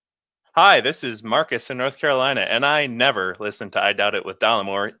Hi, this is Marcus in North Carolina, and I never listen to I Doubt It with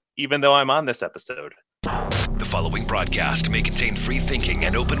Dollamore, even though I'm on this episode. The following broadcast may contain free thinking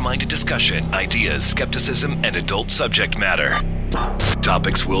and open-minded discussion, ideas, skepticism, and adult subject matter.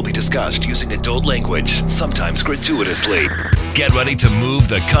 Topics will be discussed using adult language, sometimes gratuitously. Get ready to move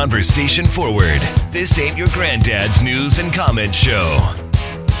the conversation forward. This ain't your granddad's news and comment show.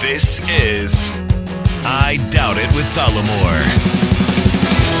 This is I Doubt It with Dollamore.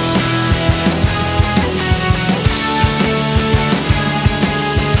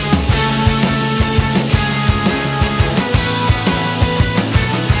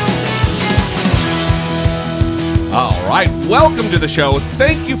 All right, welcome to the show.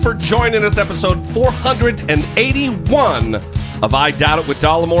 Thank you for joining us, episode 481 of I Doubt It with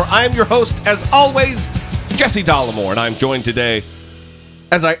Dollamore. I am your host, as always, Jesse Dollamore, and I'm joined today,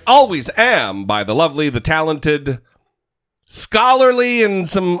 as I always am, by the lovely, the talented, scholarly, and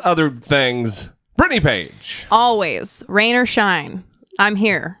some other things, Brittany Page. Always, rain or shine, I'm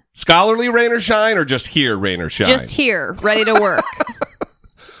here. Scholarly, rain or shine, or just here, rain or shine? Just here, ready to work.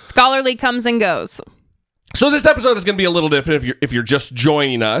 Scholarly comes and goes. So this episode is going to be a little different if you're just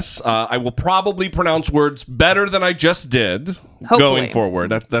joining us. I will probably pronounce words better than I just did. Hopefully. Going forward.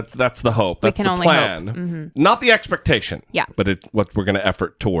 That's the hope. That's the plan. Mm-hmm. Not the expectation. Yeah. But what we're going to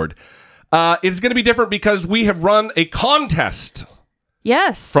effort toward. It's going to be different because we have run a contest.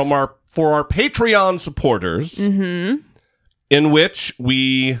 Yes. For our Patreon supporters, mm-hmm. in which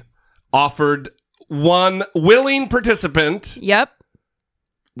we offered one willing participant. Yep.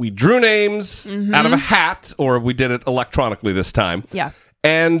 We drew names mm-hmm. out of a hat, or we did it electronically this time. Yeah.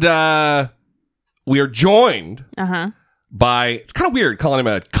 And we are joined by, it's kind of weird calling him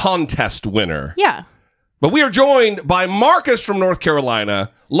a contest winner. Yeah. But we are joined by Marcus from North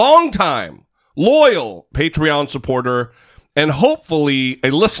Carolina, longtime, loyal Patreon supporter, and hopefully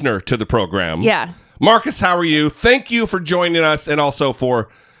a listener to the program. Yeah. Marcus, how are you? Thank you for joining us and also for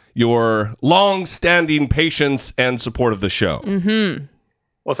your long-standing patience and support of the show. Mm-hmm.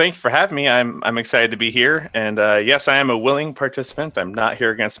 Well, thank you for having me. I'm excited to be here, and yes, I am a willing participant. I'm not here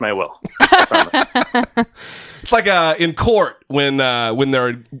against my will. It's like in court when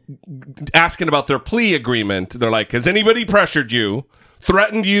they're asking about their plea agreement. They're like, "Has anybody pressured you,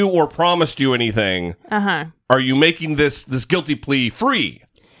 threatened you, or promised you anything? Are you making this guilty plea free?"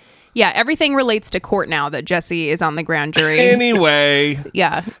 Yeah, everything relates to court now that Jesse is on the grand jury. Anyway,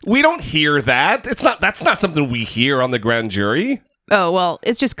 yeah, we don't hear that. That's not something we hear on the grand jury. Oh, well,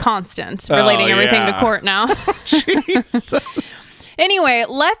 it's just constant relating everything to court now. Jesus. Anyway,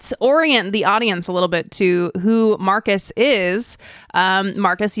 let's orient the audience a little bit to who Marcus is.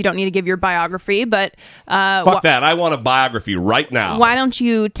 Marcus, you don't need to give your biography, but... Fuck that. I want a biography right now. Why don't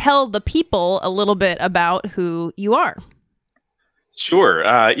you tell the people a little bit about who you are? Sure.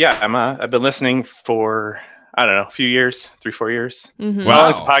 I've been listening for, I don't know, a few years, 3-4 years. Mm-hmm. Well,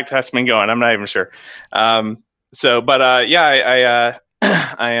 this podcast been going. I'm not even sure. I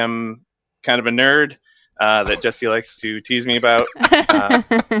am kind of a nerd that Jesse likes to tease me about. That's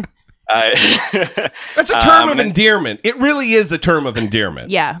a term of endearment. It really is a term of endearment.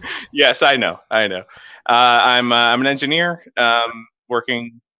 Yeah. Yes, I know. I'm an engineer,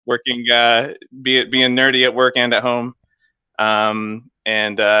 working, being nerdy at work and at home. And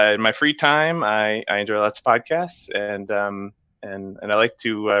in my free time, I enjoy lots of podcasts, and I like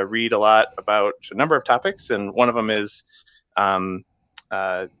to read a lot about a number of topics, and one of them is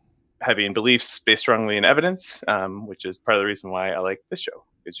having beliefs based strongly in evidence, which is part of the reason why I like this show,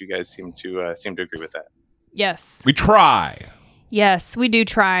 because you guys seem to agree with that. Yes. We try. Yes, we do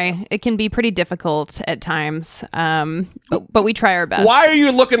try. It can be pretty difficult at times, but we try our best. Why are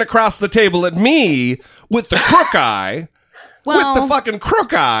you looking across the table at me with the crook eye? Well, with the fucking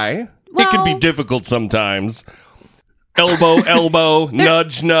crook eye. Well, it can be difficult sometimes. Elbow,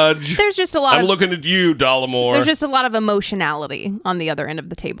 nudge. There's just a lot I'm looking at you, Dollamore. There's just a lot of emotionality on the other end of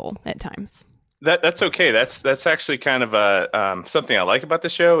the table at times. That's okay. That's actually kind of something I like about the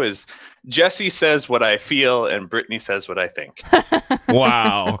show is Jesse says what I feel and Brittany says what I think.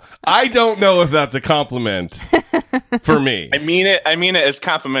 Wow. I don't know if that's a compliment for me. I mean it as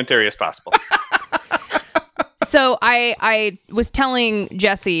complimentary as possible. So I was telling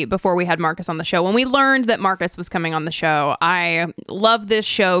Jesse before we had Marcus on the show, when we learned that Marcus was coming on the show, I love this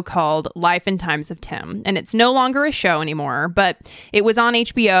show called Life and Times of Tim. And it's no longer a show anymore, but it was on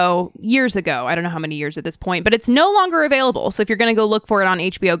HBO years ago. I don't know how many years at this point, but it's no longer available. So if you're going to go look for it on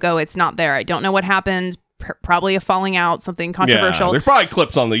HBO Go, it's not there. I don't know what happened. probably a falling out, something controversial. Yeah, there's probably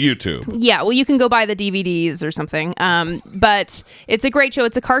clips on the YouTube. Yeah, well, you can go buy the DVDs or something. But it's a great show.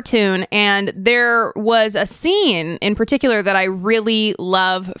 It's a cartoon. And there was a scene in particular that I really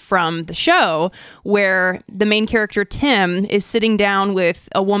love from the show where the main character, Tim, is sitting down with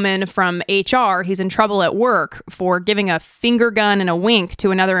a woman from HR. He's in trouble at work for giving a finger gun and a wink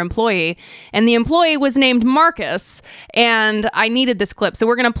to another employee. And the employee was named Marcus. And I needed this clip. So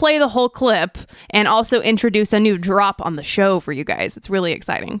we're going to play the whole clip and also introduce a new drop on the show for you guys. It's really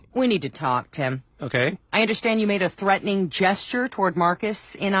exciting. We need to talk, Tim. Okay. I understand you made a threatening gesture toward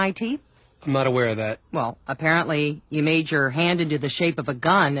Marcus in IT? I'm not aware of that. Well, apparently you made your hand into the shape of a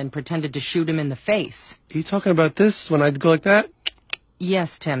gun and pretended to shoot him in the face. Are you talking about this when I go like that?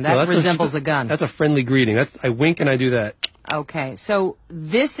 Yes, Tim, No, that that's resembles a gun. That's a friendly greeting. I wink and I do that. Okay, so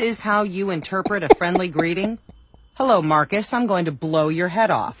this is how you interpret a friendly greeting? Hello, Marcus. I'm going to blow your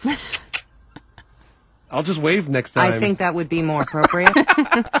head off. I'll just wave next time. I think that would be more appropriate.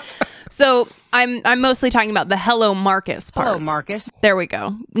 So I'm mostly talking about the hello Marcus part. Hello, Marcus. There we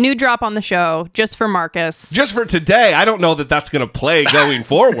go. New drop on the show just for Marcus. Just for today. I don't know that that's going to play going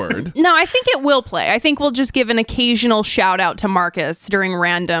forward. No, I think it will play. I think we'll just give an occasional shout out to Marcus during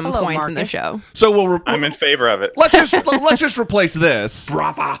random Hello, points in the Marcus. show. So I'm in favor of it. let's just replace this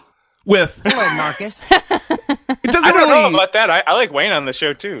with Hello, Marcus. it doesn't I don't know really about that. I like Wayne on the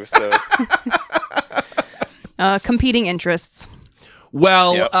show too. So Competing interests.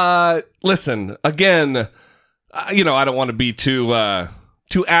 well. Yep. Listen again. I don't want to be too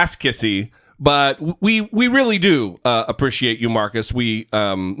ass kissy, but we really do appreciate you, Marcus. We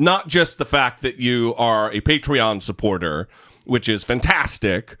not just the fact that you are a Patreon supporter, which is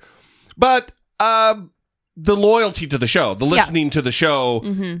fantastic, but the loyalty to the show, the listening to the show,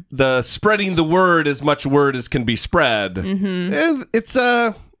 the spreading the word as much word as can be spread. It's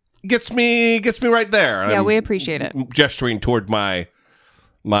gets me right there. Yeah, I'm we appreciate it. gesturing toward my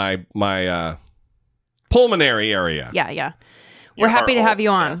pulmonary area. Yeah. We're Your happy to heart have you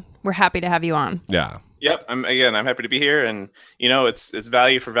hole, on. yeah. We're happy to have you on. Yeah. yep. I'm happy to be here, and it's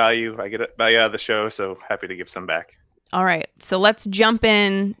value for value. I get value out of the show, so happy to give some back. All right. So let's jump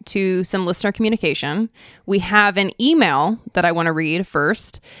in to some listener communication. We have an email that I want to read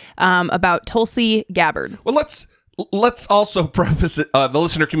first about Tulsi Gabbard. Well, let's also preface the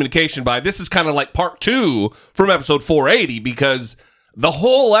listener communication by this is kind of like part 2 from episode 480, because the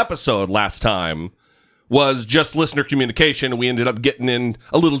whole episode last time was just listener communication, and we ended up getting in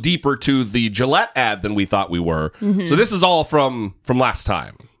a little deeper to the Gillette ad than we thought we were. So this is all from last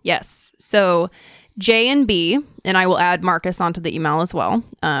time. Yes. So J and B, and I will add Marcus onto the email as well,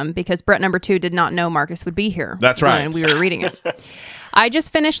 because Brett number 2 did not know Marcus would be here. That's right. When we were reading it. I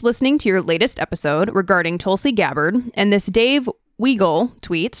just finished listening to your latest episode regarding Tulsi Gabbard, and this Dave Weigel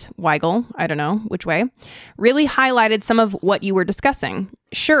tweet, Weigel, I don't know which way, really highlighted some of what you were discussing.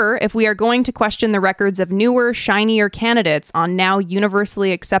 Sure, if we are going to question the records of newer, shinier candidates on now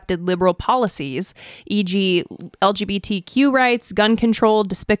universally accepted liberal policies, e.g. LGBTQ rights, gun control,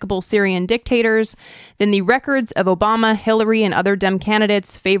 despicable Syrian dictators, then the records of Obama, Hillary, and other Dem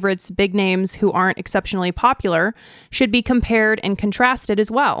candidates, favorites, big names who aren't exceptionally popular, should be compared and contrasted as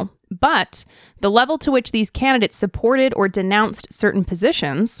well. But the level to which these candidates supported or denounced certain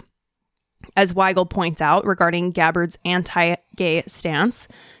positions, as Weigel points out regarding Gabbard's anti-gay stance,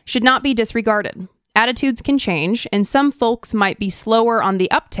 should not be disregarded. Attitudes can change, and some folks might be slower on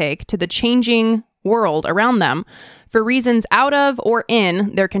the uptake to the changing world around them for reasons out of or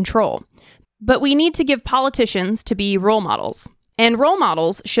in their control. But we need to give politicians to be role models. And role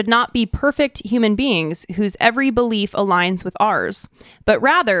models should not be perfect human beings whose every belief aligns with ours, but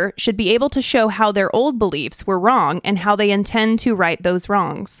rather should be able to show how their old beliefs were wrong and how they intend to right those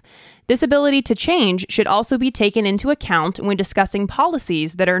wrongs. This ability to change should also be taken into account when discussing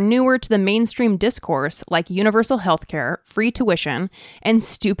policies that are newer to the mainstream discourse, like universal healthcare, free tuition, and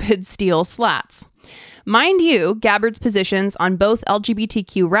stupid steel slats. Mind you, Gabbard's positions on both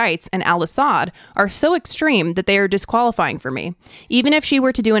LGBTQ rights and al-Assad are so extreme that they are disqualifying for me. Even if she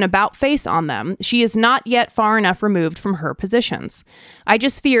were to do an about-face on them, she is not yet far enough removed from her positions. I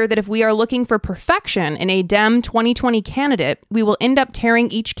just fear that if we are looking for perfection in a Dem 2020 candidate, we will end up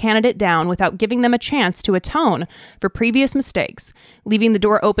tearing each candidate down without giving them a chance to atone for previous mistakes, leaving the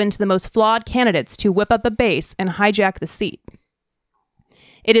door open to the most flawed candidates to whip up a base and hijack the seat.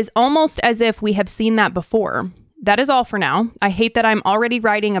 It is almost as if we have seen that before. That is all for now. I hate that I'm already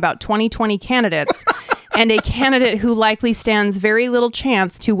writing about 2020 candidates and a candidate who likely stands very little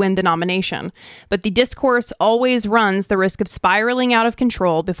chance to win the nomination. But the discourse always runs the risk of spiraling out of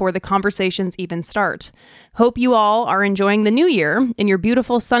control before the conversations even start. Hope you all are enjoying the new year in your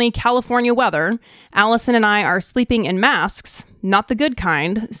beautiful sunny California weather. Allison and I are sleeping in masks, not the good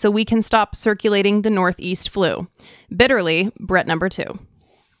kind, so we can stop circulating the Northeast flu. Bitterly, Brett number 2.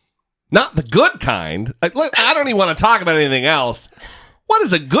 Not the good kind. Look, I don't even want to talk about anything else. What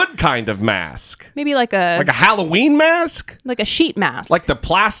is a good kind of mask? Maybe like a Halloween mask? like a sheet mask. Like the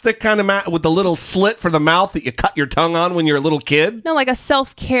plastic kind of mask with the little slit for the mouth that you cut your tongue on when you're a little kid? No, like a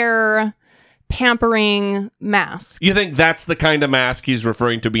self-care pampering mask. You think that's the kind of mask he's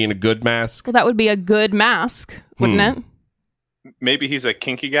referring to being a good mask? Well, that would be a good mask, wouldn't it? Maybe he's a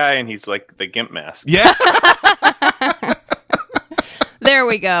kinky guy and he's like the gimp mask. Yeah. There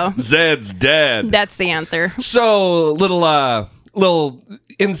we go. Zed's dead. That's the answer. So, little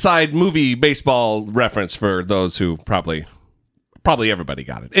inside movie baseball reference for those who probably everybody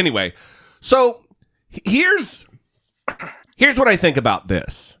got it. Anyway, so here's what I think about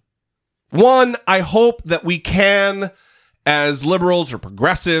this. One, I hope that we can, as liberals or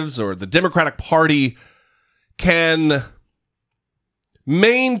progressives or the Democratic Party, can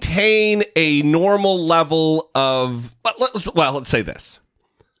maintain a normal level of, let's say this.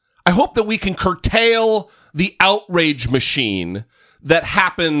 I hope that we can curtail the outrage machine that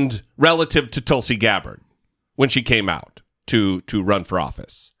happened relative to Tulsi Gabbard when she came out to run for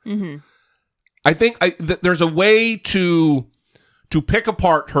office. Mm-hmm. I think there's a way to pick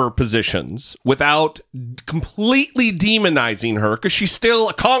apart her positions without completely demonizing her, because she's still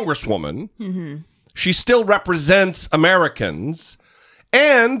a congresswoman. Mm-hmm. She still represents Americans.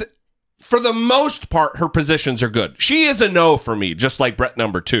 And for the most part, her positions are good. She is a no for me, just like Brett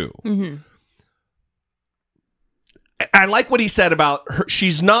number 2. Mm-hmm. I like what he said about her.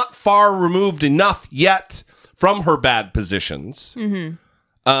 She's not far removed enough yet from her bad positions.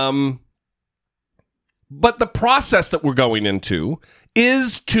 Mm-hmm. But the process that we're going into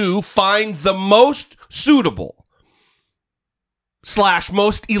is to find the most suitable /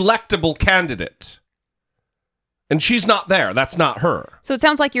 most electable candidate. And she's not there. That's not her. So it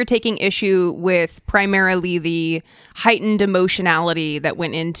sounds like you're taking issue with primarily the heightened emotionality that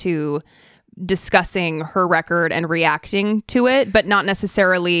went into discussing her record and reacting to it, but not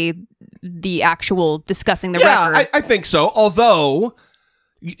necessarily the actual discussing the record. I think so. Although,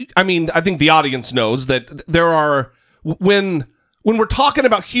 I mean, I think the audience knows that there are, when we're talking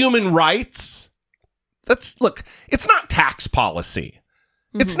about human rights, it's not tax policy.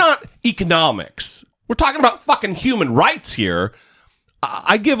 Mm-hmm. It's not economics. We're talking about fucking human rights here.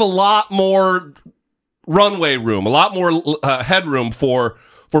 I give a lot more runway room, a lot more headroom for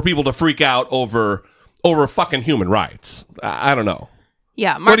people to freak out over fucking human rights. I don't know.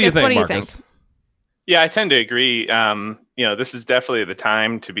 Yeah, Marcus, what do you think? Yeah, I tend to agree. This is definitely the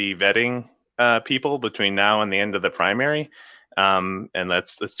time to be vetting people between now and the end of the primary, and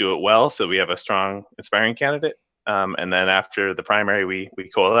let's do it well so we have a strong, inspiring candidate. And then after the primary, we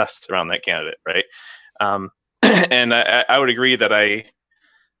coalesce around that candidate, right? And I would agree that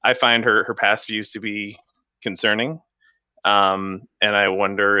I find her past views to be concerning. And I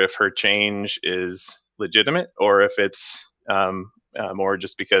wonder if her change is legitimate or if it's more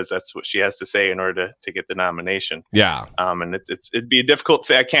just because that's what she has to say in order to get the nomination. Yeah. And it'd be a difficult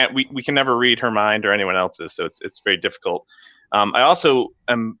thing. We can never read her mind or anyone else's, so it's very difficult. I also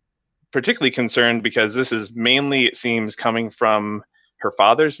am particularly concerned because this is mainly, it seems, coming from her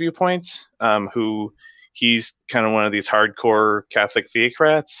father's viewpoints, who he's kind of one of these hardcore Catholic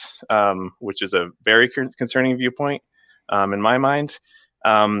theocrats, which is a very concerning viewpoint in my mind.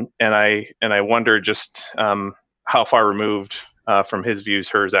 And I wonder just how far removed from his views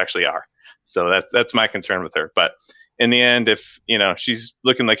hers actually are. So that's my concern with her. But in the end, if she's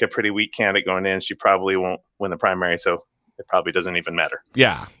looking like a pretty weak candidate going in, she probably won't win the primary. So it probably doesn't even matter.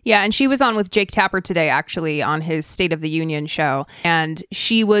 Yeah, and she was on with Jake Tapper today, actually, on his State of the Union show. And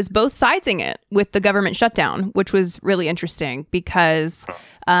she was both sidesing it with the government shutdown, which was really interesting because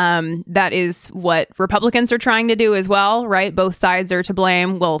that is what Republicans are trying to do as well, right? Both sides are to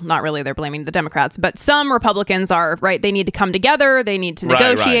blame. Well, not really. They're blaming the Democrats, but some Republicans are, right? They need to come together. They need to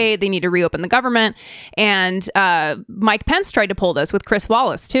negotiate. Right. They need to reopen the government. And Mike Pence tried to pull this with Chris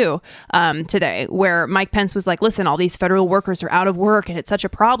Wallace, too, today, where Mike Pence was like, listen, all these federal workers are out of work and it's such a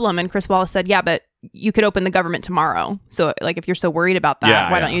problem. And Chris Wallace said, yeah, but you could open the government tomorrow. So like, if you're so worried about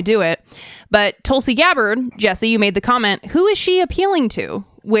that, why don't you do it? But Tulsi Gabbard, Jesse, you made the comment, who is she appealing to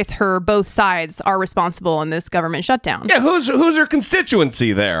with her both sides are responsible in this government shutdown? Yeah, who's her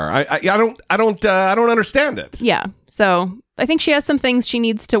constituency there? I don't understand it. Yeah. So I think she has some things she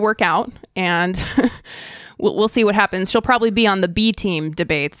needs to work out, and we'll see what happens. She'll probably be on the B team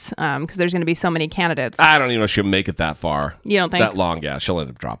debates because there's going to be so many candidates. I don't even know if she'll make it that far. You don't think? That long, yeah. She'll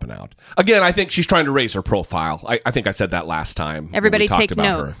end up dropping out. Again, I think she's trying to raise her profile. I think I said that last time. Everybody take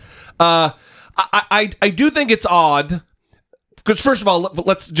note. Her. I do think it's odd, because first of all,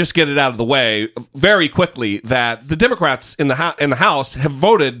 let's just get it out of the way very quickly, that the Democrats in the House have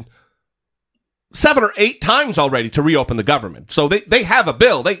voted 7 or 8 times already to reopen the government. So they have a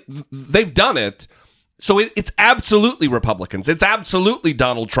bill. They've done it. So it's absolutely Republicans. It's absolutely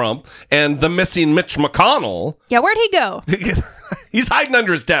Donald Trump and the missing Mitch McConnell. Yeah, where'd he go? He's hiding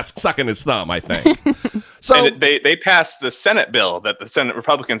under his desk, sucking his thumb, I think. So and they passed the Senate bill that the Senate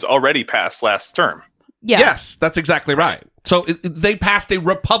Republicans already passed last term. Yeah. Yes, that's exactly right. So they passed a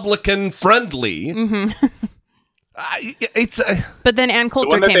Republican-friendly. Mm-hmm. But then Ann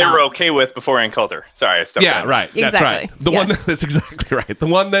Coulter came out. The one that they out. were okay with before Ann Coulter. Sorry, I stepped Yeah, down. right. Exactly. That's right. The one that's exactly right. The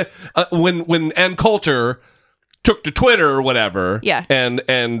one that when Ann Coulter took to Twitter or whatever, yeah,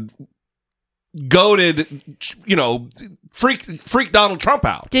 and goaded, freak Donald Trump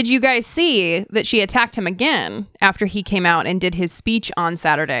out. Did you guys see that she attacked him again after he came out and did his speech on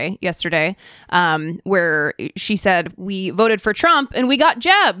yesterday, where she said, "We voted for Trump and we got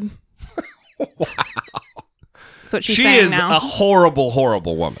Jeb." Wow. That's what she's she saying is now. a horrible,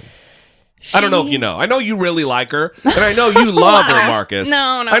 horrible woman. I don't know if you know. I know you really like her, and I know you love her, Marcus.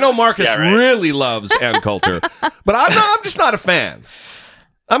 No. I know Marcus right. really loves Ann Coulter, but I'm just not a fan.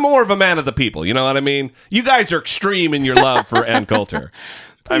 I'm more of a man of the people. You know what I mean? You guys are extreme in your love for Ann Coulter.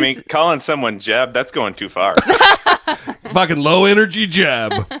 I mean, calling someone Jeb, that's going too far. Fucking low energy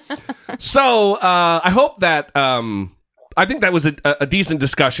Jeb. So I hope that. I think that was a decent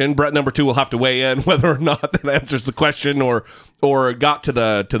discussion. Brett number 2 will have to weigh in whether or not that answers the question or got to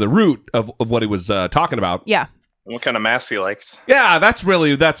the root of what he was talking about. Yeah. What kind of mask he likes. Yeah, that's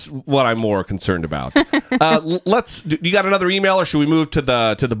what I'm more concerned about. Do you got another email, or should we move to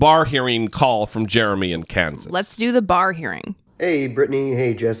the Barr hearing call from Jeremy in Kansas? Let's do the Barr hearing. Hey, Brittany.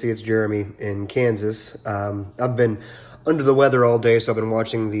 Hey, Jesse. It's Jeremy in Kansas. I've been under the weather all day, so I've been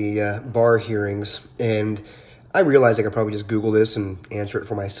watching the Barr hearings, and I realized I could probably just Google this and answer it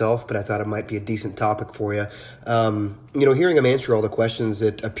for myself, but I thought it might be a decent topic for you. Hearing him answer all the questions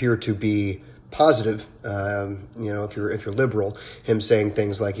that appear to be positive, if you're liberal, him saying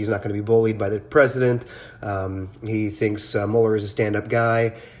things like he's not going to be bullied by the president, he thinks Mueller is a stand-up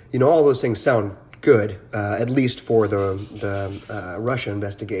guy, all those things sound good, at least for the Russia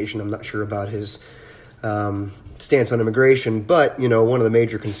investigation. I'm not sure about his stance on immigration, but one of the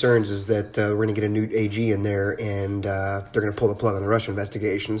major concerns is that we're going to get a new AG in there, and they're going to pull the plug on the Russia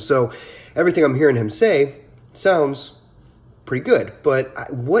investigation. So everything I'm hearing him say sounds pretty good, but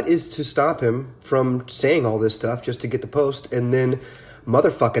what is to stop him from saying all this stuff just to get the post and then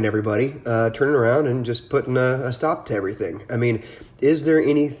motherfucking everybody, turning around and just putting a stop to everything? I mean, is there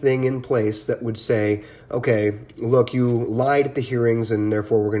anything in place that would say, okay, look, you lied at the hearings, and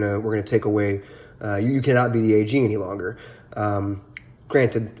therefore we're gonna take away. You cannot be the AG any longer.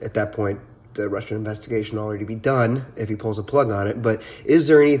 Granted, at that point, the Russian investigation will already be done if he pulls a plug on it. But is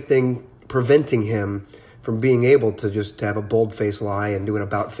there anything preventing him from being able to just have a bold-faced lie and do an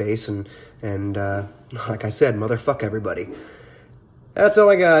about-face and like I said, motherfuck everybody? That's all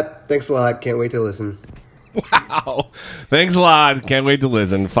I got. Thanks a lot. Can't wait to listen. Wow. Thanks a lot. Can't wait to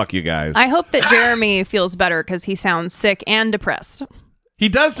listen. Fuck you guys. I hope that Jeremy feels better because he sounds sick and depressed. He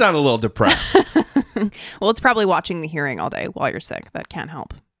does sound a little depressed. Well, it's probably watching the hearing all day while you're sick. That can't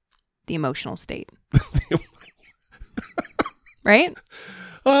help the emotional state. Right?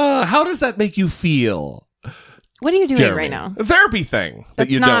 How does that make you feel? What are you doing Jeremy? right now? A therapy thing that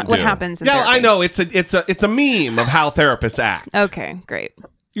That's you not don't what do. happens in Yeah, therapy. I know. It's a meme of how therapists act. Okay, great.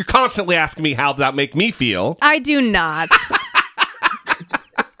 You're constantly asking me how that make me feel. I do not.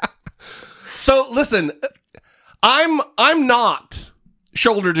 So listen, I'm not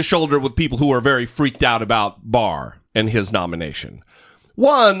shoulder to shoulder with people who are very freaked out about Barr and his nomination.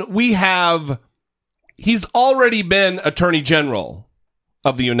 One, he's already been Attorney General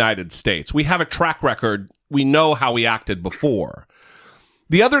of the United States. We have a track record. We know how he acted before.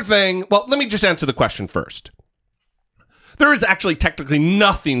 The other thing, well, let me just answer the question first. There is actually technically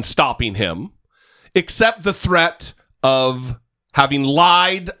nothing stopping him except the threat of having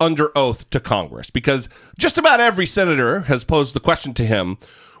lied under oath to Congress, because just about every senator has posed the question to him,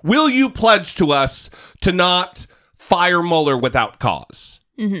 will you pledge to us to not fire Mueller without cause?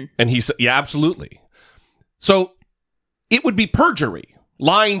 Mm-hmm. And he said, yeah, absolutely. So it would be perjury.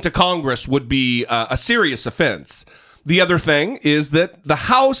 Lying to Congress would be a serious offense. The other thing is that the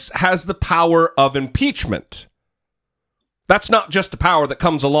House has the power of impeachment. That's not just a power that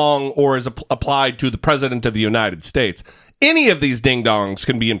comes along or is applied to the President of the United States. Any of these ding-dongs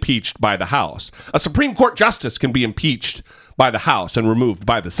can be impeached by the House. A Supreme Court justice can be impeached by the House and removed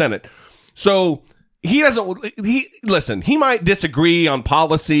by the Senate. So he might disagree on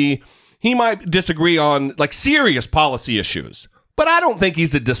policy. He might disagree on serious policy issues, but I don't think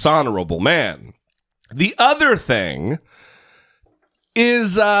he's a dishonorable man. The other thing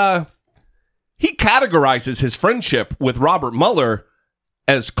is he categorizes his friendship with Robert Mueller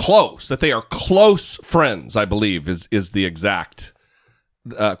as close, that they are close friends, I believe is the exact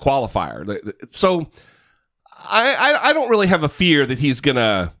qualifier. So I don't really have a fear that he's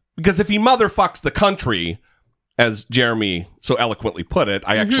gonna, because if he motherfucks the country, as Jeremy so eloquently put it,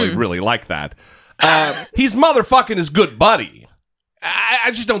 I actually really like that. He's motherfucking his good buddy.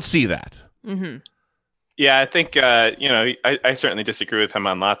 I just don't see that. Mm-hmm. Yeah, I think, I certainly disagree with him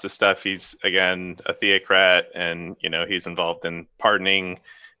on lots of stuff. He's, again, a theocrat, and, he's involved in pardoning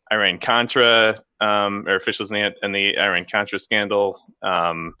Iran-Contra, or officials in the Iran-Contra scandal.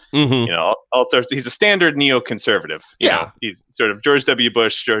 All sorts. He's a standard neoconservative. You know, he's sort of George H.W.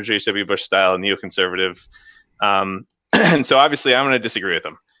 Bush style neoconservative. And so obviously I'm going to disagree with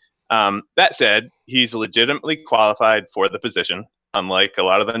him. That said, he's legitimately qualified for the position, unlike a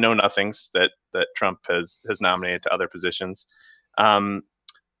lot of the know-nothings that Trump has nominated to other positions.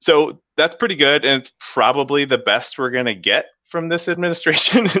 So that's pretty good, and it's probably the best we're going to get from this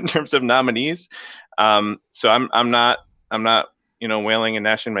administration in terms of nominees. So I'm not wailing and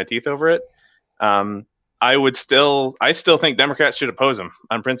gnashing my teeth over it. I still think Democrats should oppose him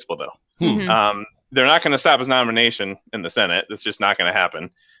on principle, though. Mm-hmm. They're not going to stop his nomination in the Senate. That's just not going to happen.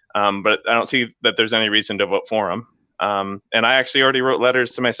 But I don't see that there's any reason to vote for him. And I actually already wrote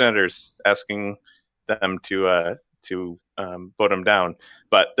letters to my senators asking them to vote him down,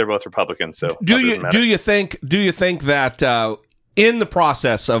 but they're both Republicans. So do you think that in the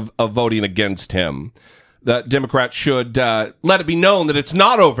process of voting against him, that Democrats should let it be known that it's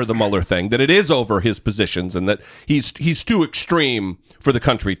not over the Mueller thing, that it is over his positions, and that he's too extreme for the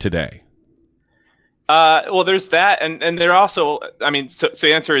country today? Well, there's that, and there also, so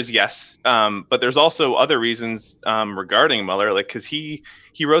the answer is yes. But there's also other reasons regarding Mueller, because he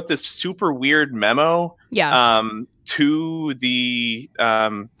wrote this super weird memo to the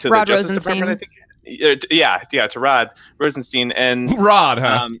Rod Justice Rosenstein. Department, I think. To Rod Rosenstein, and Rod,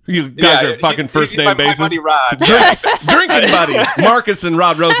 huh? You guys are fucking first name basis. My buddy Rod. Drinking buddies, Marcus and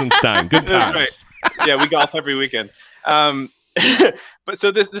Rod Rosenstein. Good times. That's right. Yeah, we golf every weekend. But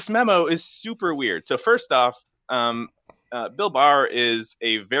so this memo is super weird. So first off, Bill Barr is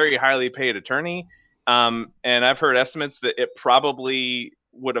a very highly paid attorney, and I've heard estimates that it probably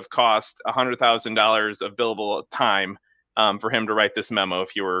would have cost $100,000 of billable time for him to write this memo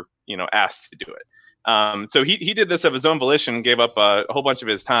if you were asked to do it. So he did this of his own volition, gave up a whole bunch of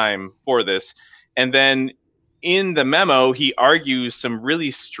his time for this, and then in the memo, he argues some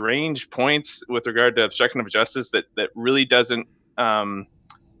really strange points with regard to obstruction of justice that really doesn't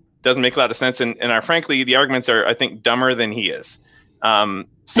make a lot of sense. And frankly, the arguments are, I think, dumber than he is.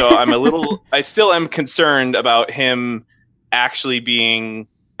 So I still am concerned about him actually being,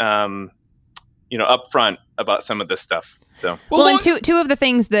 upfront about some of this stuff. So and two of the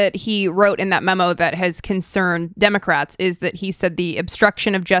things that he wrote in that memo that has concerned Democrats is that he said the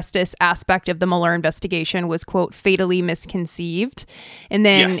obstruction of justice aspect of the Mueller investigation was, quote, fatally misconceived. And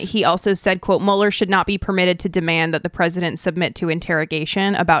then he also said, quote, Mueller should not be permitted to demand that the president submit to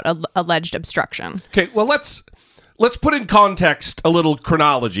interrogation about alleged obstruction. Okay, well, let's put in context a little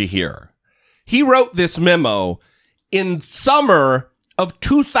chronology here. He wrote this memo in summer of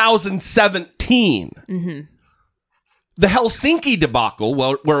 2017. Mm-hmm. The Helsinki debacle,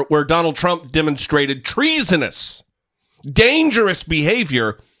 where Donald Trump demonstrated treasonous, dangerous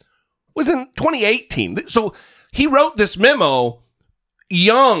behavior, was in 2018. So he wrote this memo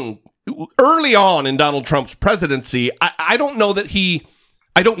early on in Donald Trump's presidency. I don't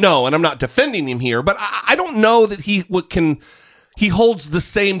know, and I'm not defending him here, but I don't know that he holds the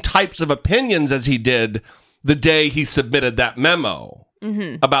same types of opinions as he did the day he submitted that memo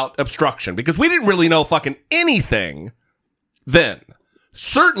about obstruction, because we didn't really know fucking anything then.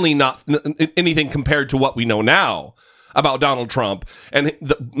 Certainly not anything compared to what we know now about Donald Trump, and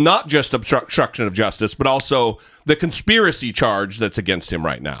not just obstruction of justice, but also the conspiracy charge that's against him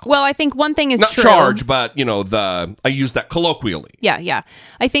right now. Well, I think one thing is not true. Not charge, but, I use that colloquially. Yeah.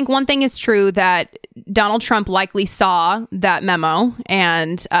 I think one thing is true, that Donald Trump likely saw that memo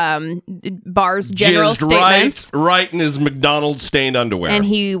and Barr's general Jizzed statements. Right in his McDonald's stained underwear. And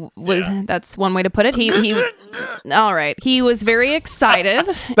he was, that's one way to put it. He all right. He was very excited.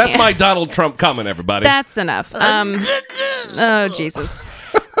 That's my Donald Trump coming, everybody. That's enough. Oh, Jesus.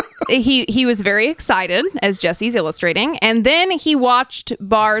 He was very excited, as Jesse's illustrating, and then he watched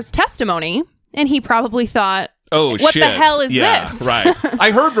Barr's testimony, and he probably thought, "Oh, what shit. the hell is this?" Right.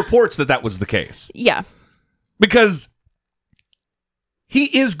 I heard reports that was the case. Yeah, because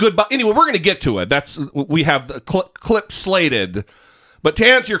he is good. But anyway, we're going to get to it. We have the clip slated. But to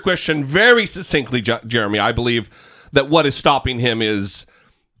answer your question very succinctly, Jeremy, I believe that what is stopping him is,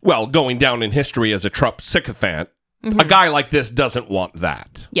 going down in history as a Trump sycophant. Mm-hmm. A guy like this doesn't want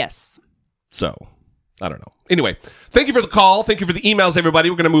that. Yes. So, I don't know. Anyway, thank you for the call. Thank you for the emails, everybody.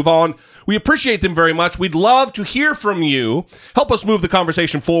 We're going to move on. We appreciate them very much. We'd love to hear from you. Help us move the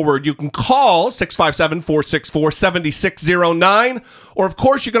conversation forward. You can call 657-464-7609. Or, of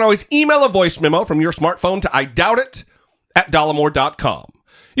course, you can always email a voice memo from your smartphone to idoubt@dollemore.com.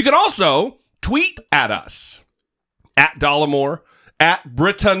 You can also tweet at us, @Dollemore,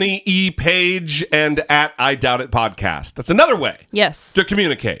 @Brittany E. Page, and @I Doubt It Podcast. That's another way. Yes. To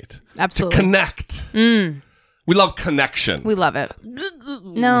communicate. Absolutely. To connect. We love connection. We love it.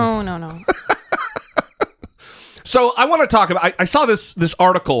 No. So I want to talk about, I saw this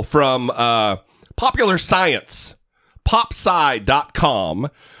article from Popular Science, popsci.com,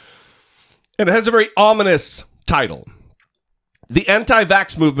 and it has a very ominous title. The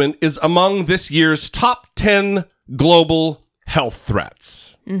anti-vax movement is among this year's top 10 global health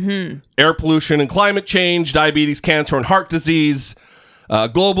threats. Mm-hmm. Air pollution and climate change, diabetes, cancer, and heart disease,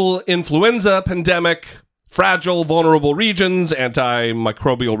 global influenza pandemic, fragile, vulnerable regions,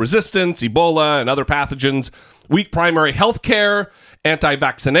 antimicrobial resistance, Ebola, and other pathogens, weak primary health care,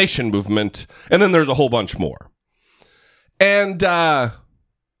 anti-vaccination movement, and then there's a whole bunch more. And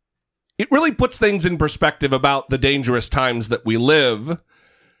it really puts things in perspective about the dangerous times that we live.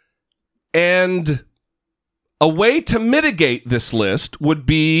 And a way to mitigate this list would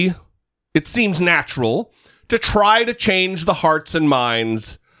be, it seems natural, to try to change the hearts and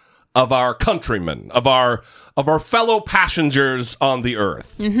minds of our countrymen, of our fellow passengers on the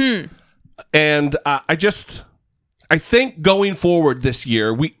earth. Mm-hmm. And I think going forward this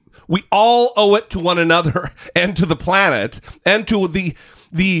year, we all owe it to one another and to the planet and to the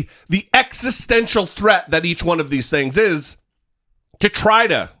existential threat that each one of these things is, to try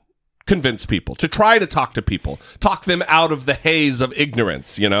to convince people, to try to talk to people, talk them out of the haze of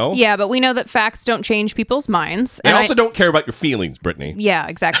ignorance, Yeah, but we know that facts don't change people's minds. They also don't care about your feelings, Brittany. Yeah,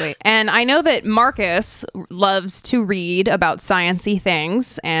 exactly. And I know that Marcus loves to read about sciencey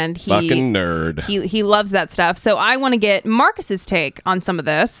things, and fucking nerd. He loves that stuff. So I want to get Marcus's take on some of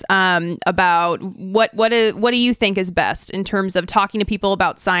this, about what do you think is best in terms of talking to people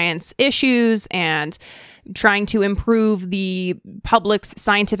about science issues and trying to improve the public's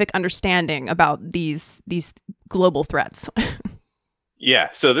scientific understanding about these global threats. Yeah,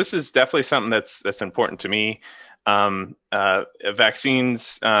 so this is definitely something that's important to me. Vaccines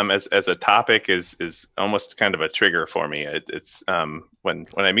as a topic is almost kind of a trigger for me. It's when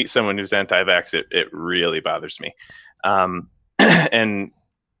I meet someone who's anti-vax, it really bothers me. And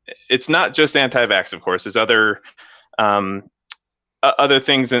it's not just anti-vax, of course. There's other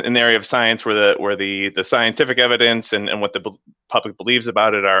things in the area of science where the scientific evidence and what the public believes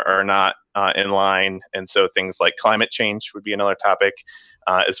about it are not in line. And so things like climate change would be another topic,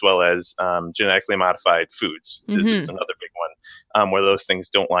 as well as genetically modified foods is another big one, where those things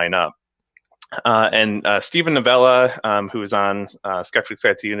don't line up. And Stephen Novella, who is on Skeptics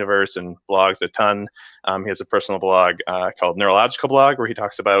Guide to the Universe and blogs a ton, he has a personal blog called Neurological Blog, where he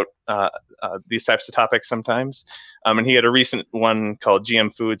talks about these types of topics sometimes. And he had a recent one called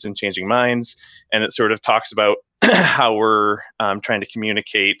GM Foods and Changing Minds, and it sort of talks about how we're trying to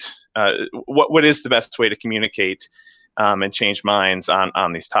communicate, what is the best way to communicate and change minds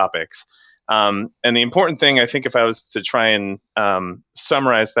on these topics. And the important thing, I think, if I was to try and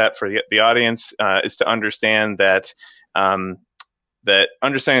summarize that for the audience, is to understand that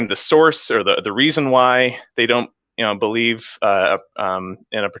understanding the source or the reason why they don't believe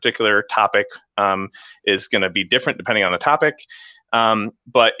in a particular topic is going to be different depending on the topic.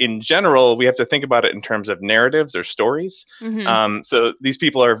 But in general, we have to think about it in terms of narratives or stories. So these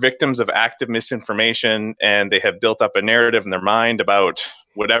people are victims of active misinformation, and they have built up a narrative in their mind about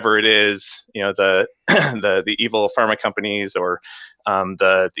whatever it is, the the evil pharma companies or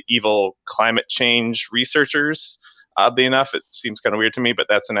the evil climate change researchers. Oddly enough, it seems kind of weird to me, but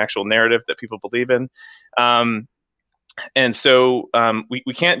that's an actual narrative that people believe in. And so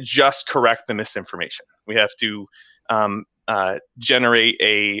we can't just correct the misinformation. We have to generate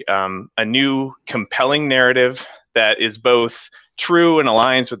a new compelling narrative that is both true and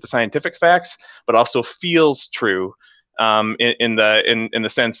aligns with the scientific facts, but also feels true in the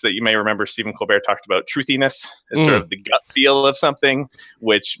sense that you may remember Stephen Colbert talked about truthiness. It's sort of the gut feel of something,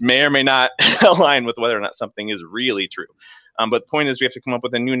 which may or may not align with whether or not something is really true. But the point is we have to come up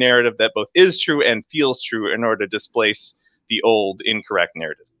with a new narrative that both is true and feels true in order to displace the old incorrect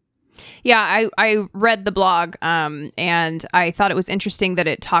narrative. Yeah, I read the blog and I thought it was interesting that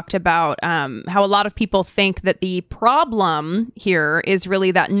it talked about how a lot of people think that the problem here is really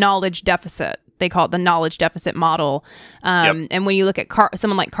that knowledge deficit. They call it the knowledge deficit model. And when you look at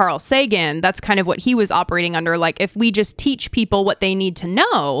someone like Carl Sagan, that's kind of what he was operating under. Like, if we just teach people what they need to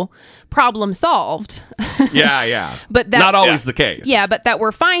know, problem solved. Yeah. But not always the case. Yeah, but that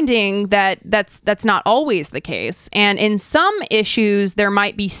we're finding that's not always the case. And in some issues, there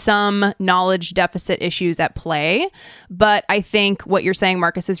might be some knowledge deficit issues at play. But I think what you're saying,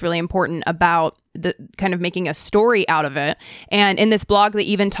 Marcus, is really important about the kind of making a story out of it. And in this blog, they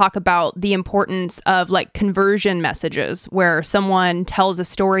even talk about the importance of like conversion messages, where someone tells a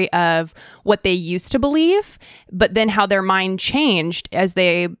story of what they used to believe, but then how their mind changed as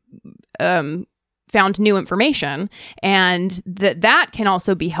they found new information, and that can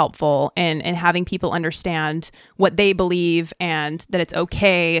also be helpful in having people understand what they believe and that it's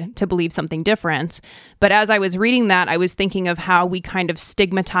okay to believe something different. But as I was reading that, I was thinking of how we kind of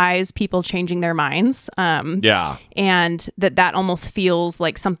stigmatize people changing their minds. And that almost feels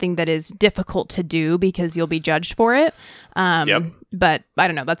like something that is difficult to do because you'll be judged for it. But I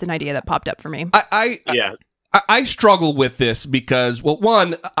don't know. That's an idea that popped up for me. I struggle with this because, well,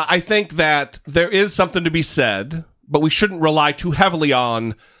 one, I think that there is something to be said, but we shouldn't rely too heavily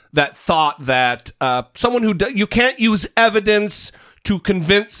on that thought that someone who you can't use evidence to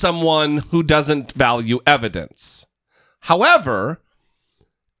convince someone who doesn't value evidence. However,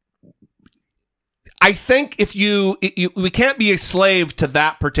 I think if we can't be a slave to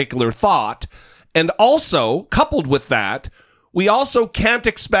that particular thought, and also coupled with that, we also can't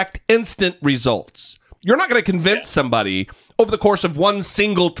expect instant results. You're not going to convince somebody over the course of one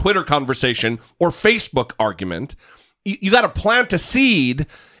single Twitter conversation or Facebook argument. You got to plant a seed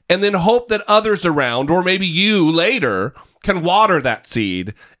and then hope that others around, or maybe you later, can water that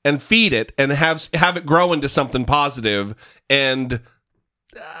seed and feed it and have it grow into something positive and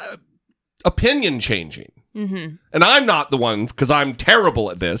opinion changing. Mm-hmm. And I'm not the one, because I'm terrible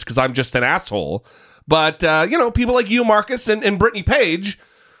at this, because I'm just an asshole. But, people like you, Marcus, and Brittany Page,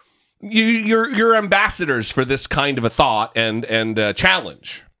 You're ambassadors for this kind of a thought and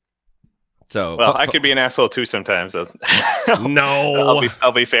challenge. So, well, I could be an asshole too sometimes. No,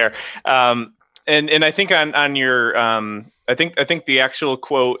 I'll be fair. And I think on your I think the actual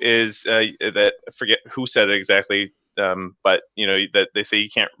quote is that I forget who said it exactly. But that they say you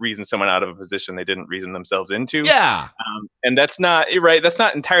can't reason someone out of a position they didn't reason themselves into. Yeah. And that's not right. That's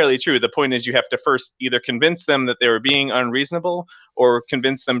not entirely true. The point is you have to first either convince them that they were being unreasonable or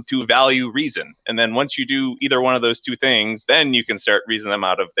convince them to value reason. And then once you do either one of those two things, then you can start reasoning them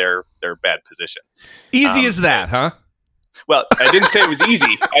out of their bad position. Easy as that, huh? Well, I didn't say it was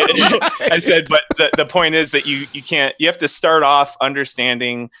easy. I said, but the point is that you have to start off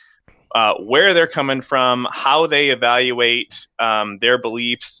understanding where they're coming from, how they evaluate their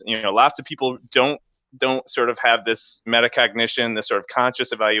beliefs. Lots of people don't sort of have this metacognition, this sort of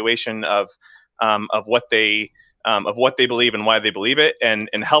conscious evaluation of what they believe and why they believe it, and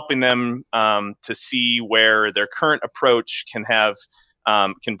helping them to see where their current approach can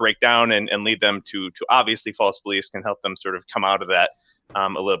break down and lead them to obviously false beliefs, can help them sort of come out of that a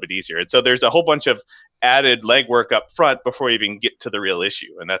little bit easier. And so there's a whole bunch of added legwork up front before you even get to the real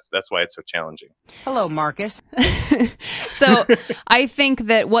issue. And that's why it's so challenging. Hello, Marcus. So I think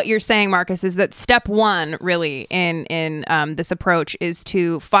that what you're saying, Marcus, is that step one really in this approach is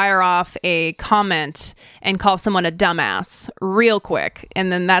to fire off a comment and call someone a dumbass real quick. And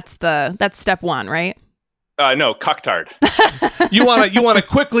then that's step one, right? No, cucktard. You want to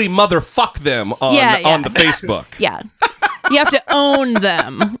quickly motherfuck them on the Facebook. Yeah. You have to own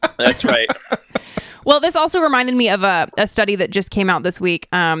them. That's right. Well, this also reminded me of a study that just came out this week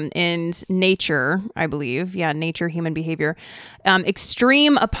in Nature, I believe. Yeah, Nature Human Behavior.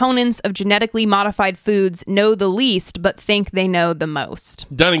 Extreme opponents of genetically modified foods know the least, but think they know the most.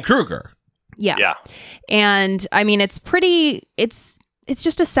 Dunning-Kruger. Yeah. And I mean, it's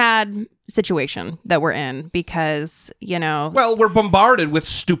just a sad situation that we're in because, Well, we're bombarded with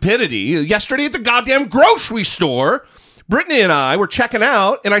stupidity. Yesterday at the goddamn grocery store, Brittany and I were checking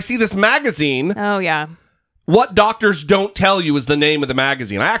out, and I see this magazine. Oh, yeah. What Doctors Don't Tell You is the name of the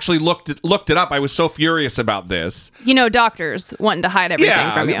magazine. I actually looked it up. I was so furious about this. Doctors wanting to hide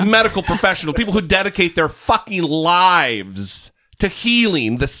everything from you. Medical professionals, people who dedicate their fucking lives to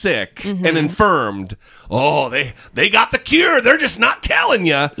healing the sick and infirmed. Oh, they got the cure. They're just not telling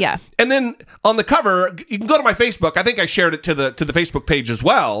you. Yeah. And then on the cover, you can go to my Facebook. I think I shared it to the Facebook page as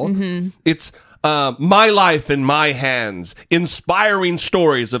well. Mm-hmm. It's My Life in My Hands, inspiring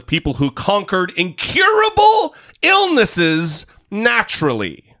stories of people who conquered incurable illnesses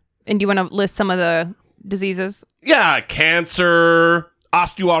naturally. And do you want to list some of the diseases? Yeah, cancer,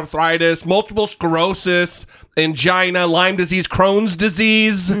 osteoarthritis, multiple sclerosis, angina, Lyme disease, Crohn's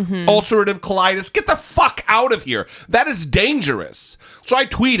disease, ulcerative colitis. Get the fuck out of here. That is dangerous. So I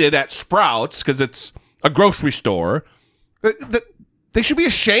tweeted at Sprouts, because it's a grocery store, that they should be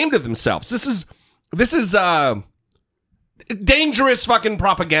ashamed of themselves. This is dangerous fucking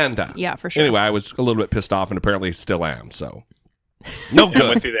propaganda. Yeah, for sure. Anyway, I was a little bit pissed off and apparently still am, so no good.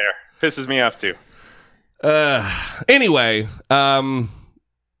 I'm with you there. Pisses me off too. Anyway,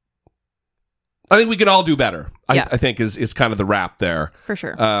 I think we can all do better. Yeah. I think is kind of the wrap there. For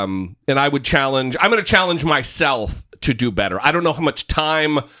sure. And I'm going to challenge myself to do better. I don't know how much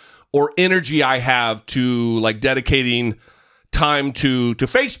time or energy I have to dedicating time to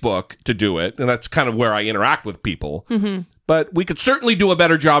Facebook to do it. And that's kind of where I interact with people. Mm-hmm. But we could certainly do a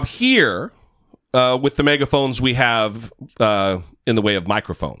better job here with the megaphones we have in the way of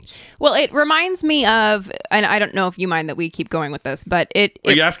microphones. Well, it reminds me of, and I don't know if you mind that we keep going with this, but are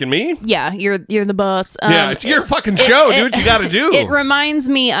you asking me? Yeah, you're the boss. Yeah, it's your fucking show, dude. You got to do. It reminds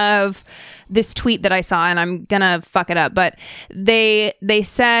me of this tweet that I saw, and I'm gonna fuck it up, but they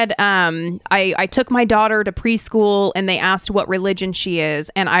said, I took my daughter to preschool, and they asked what religion she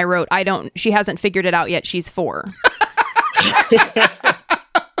is, and I wrote, she hasn't figured it out yet. She's 4.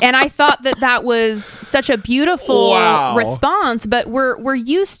 And I thought that was such a beautiful response, but we're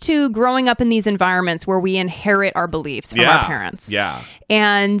used to growing up in these environments where we inherit our beliefs from our parents. Yeah.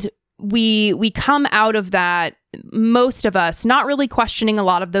 And we come out of that, most of us, not really questioning a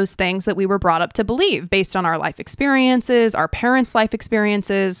lot of those things that we were brought up to believe based on our life experiences, our parents' life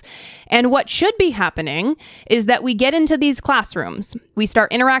experiences. And what should be happening is that we get into these classrooms, we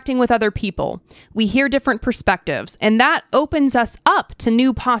start interacting with other people, we hear different perspectives, and that opens us up to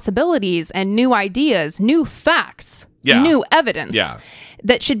new possibilities and new ideas, new facts, new evidence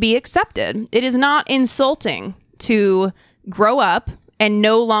that should be accepted. It is not insulting to grow up and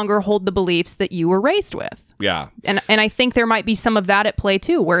no longer hold the beliefs that you were raised with. Yeah. And I think there might be some of that at play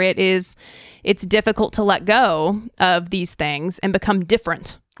too, where it's difficult to let go of these things and become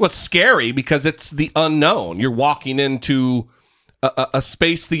different. Well, it's scary because it's the unknown. You're walking into a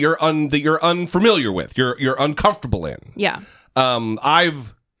space that you're unfamiliar with. You're uncomfortable in. Yeah.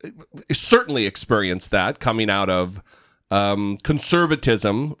 I've certainly experienced that coming out of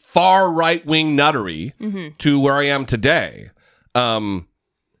conservatism, far right-wing nuttery to where I am today.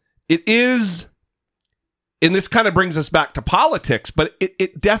 It is, and this kind of brings us back to politics, but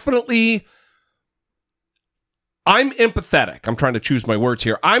it definitely, I'm empathetic. I'm trying to choose my words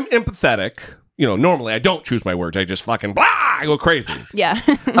here. I'm empathetic. Normally I don't choose my words. I just fucking blah, I go crazy. Yeah.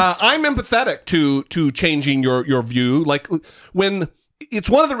 I'm empathetic to changing your view. Like when it's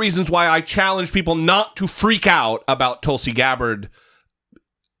one of the reasons why I challenge people not to freak out about Tulsi Gabbard,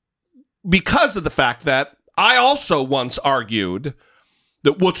 because of the fact that I also once argued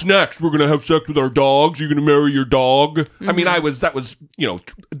that what's next? We're going to have sex with our dogs. You're going to marry your dog. Mm-hmm. I mean, that was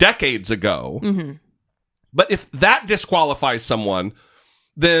decades ago. Mm-hmm. But if that disqualifies someone,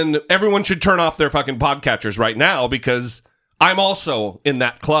 then everyone should turn off their fucking podcatchers right now, because I'm also in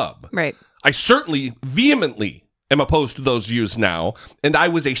that club. Right. I certainly vehemently am opposed to those views now. And I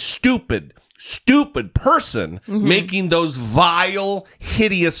was a stupid person making those vile,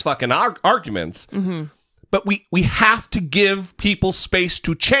 hideous fucking arguments. Mm-hmm. But we have to give people space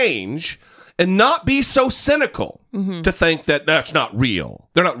to change and not be so cynical to think that that's not real.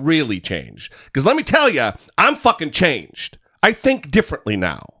 They're not really changed. Because let me tell you, I'm fucking changed. I think differently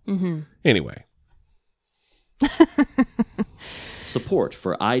now. Mm-hmm. Anyway. Support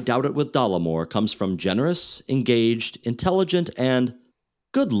for I Doubt It with Dollamore comes from generous, engaged, intelligent, and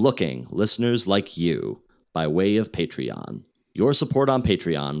good-looking listeners like you by way of Patreon. Your support on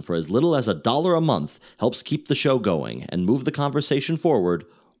Patreon for as little as $1 a month helps keep the show going and move the conversation forward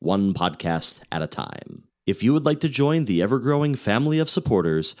one podcast at a time. If you would like to join the ever-growing family of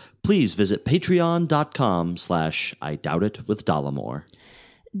supporters, please visit patreon.com/I doubt it with Dollamore.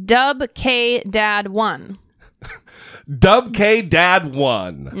 Dub K Dad 1. Dub K Dad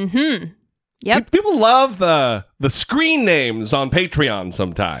 1. Mm-hmm. Yep. People love the screen names on Patreon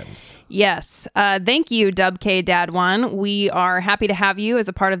sometimes. Yes. Thank you, Dub K Dad 1. We are happy to have you as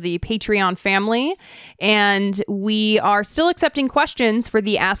a part of the Patreon family. And we are still accepting questions for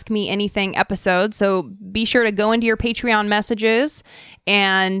the Ask Me Anything episode. So be sure to go into your Patreon messages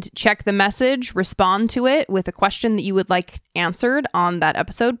and check the message, respond to it with a question that you would like answered on that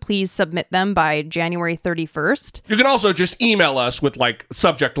episode. Please submit them by January 31st. You can also just email us with like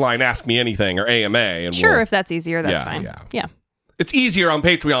subject line Ask Me Anything or AMA. And Sure, if that's easier, that's fine. Yeah. It's easier on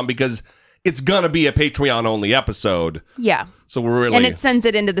Patreon because it's going to be a Patreon-only episode. Yeah. So we're really... And it sends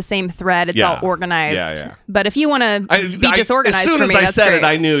it into the same thread. It's all organized. Yeah. But if you want to be disorganized as soon for as me, I that's said great. it,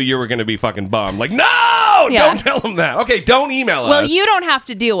 I knew you were going to be fucking bummed. Like, no! Yeah. Don't tell them that. Okay, don't email us. Well, you don't have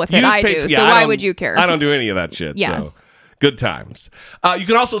to deal with it. I do. So why would you care? I don't do any of that shit. Yeah. So. Good times. You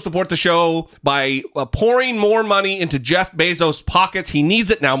can also support the show by pouring more money into Jeff Bezos' pockets. He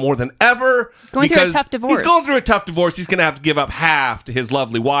needs it now more than ever. Going through a tough divorce. He's going through a tough divorce. He's going to have to give up half to his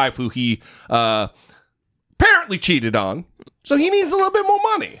lovely wife, who he apparently cheated on. So he needs a little bit more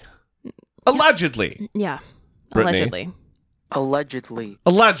money. Allegedly. Yeah. Brittany? Allegedly.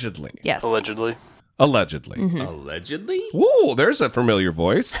 Allegedly. Yes. Allegedly. Allegedly. Mm-hmm. Allegedly? Ooh, there's a familiar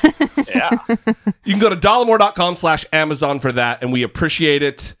voice. Yeah. You can go to dollamore.com/Amazon for that, and we appreciate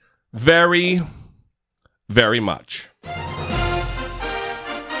it very, very much.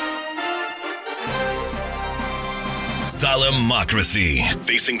 Dollamocracy.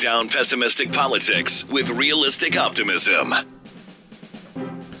 Facing down pessimistic politics with realistic optimism.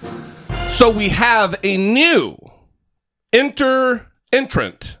 So we have a new entrant.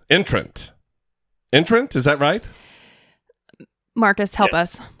 Entrant, is that right? Marcus, help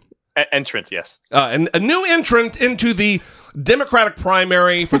Yes. us. Entrant, yes. And a new entrant into the Democratic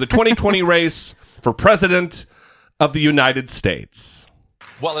primary for the 2020 race for president of the United States.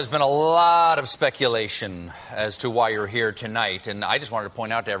 Well, there's been a lot of speculation as to why you're here tonight, and I just wanted to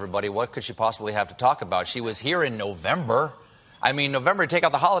point out to everybody, what could she possibly have to talk about? She was here in November. I mean, November, take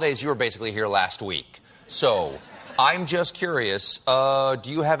out the holidays, you were basically here last week. So, I'm just curious, do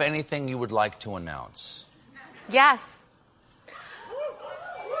you have anything you would like to announce? Yes.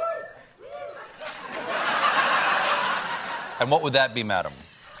 And what would that be, madam?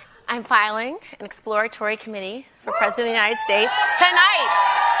 I'm filing an exploratory committee for President of the United States tonight.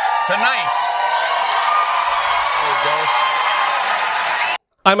 Tonight. There you go.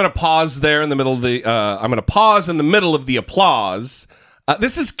 I'm going to pause there in the middle of the. I'm going to pause in the middle of the applause.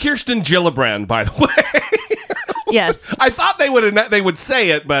 This is Kirsten Gillibrand, by the way. Yes. I thought they would say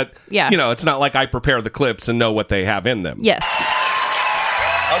it, but Yeah. you know, it's not like I prepare the clips and know what they have in them. Yes.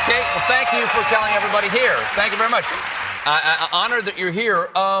 Okay, well, thank you for telling everybody here. Thank you very much. Honored that you're here.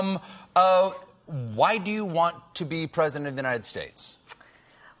 Why do you want to be president of the United States?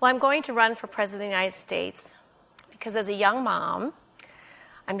 Well, I'm going to run for President of the United States because as a young mom,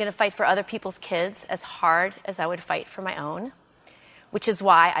 I'm going to fight for other people's kids as hard as I would fight for my own, which is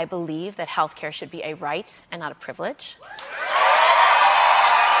why I believe that health care should be a right and not a privilege.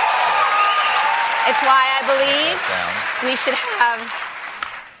 It's why I believe we should have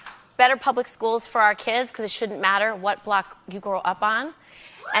better public schools for our kids because it shouldn't matter what block you grow up on.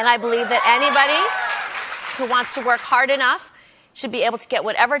 And I believe that anybody who wants to work hard enough should be able to get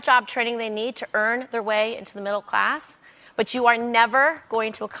whatever job training they need to earn their way into the middle class. But you are never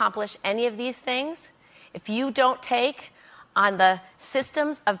going to accomplish any of these things if you don't take on the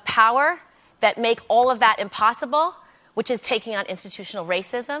systems of power that make all of that impossible, which is taking on institutional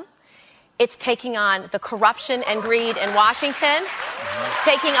racism. It's taking on the corruption and greed in Washington,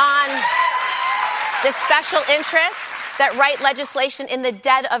 taking on the special interests that write legislation in the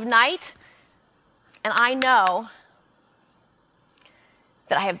dead of night. And I know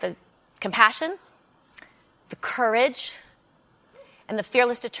that I have the compassion, the courage, and the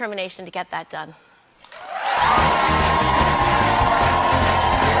fearless determination to get that done.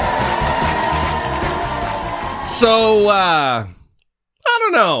 So, I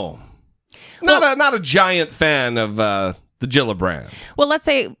don't know. Not a giant fan of the Gillibrand. Well, let's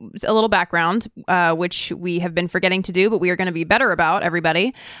say a little background, which we have been forgetting to do, but we are going to be better about,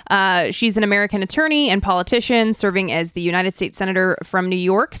 everybody. She's an American attorney and politician serving as the United States Senator from New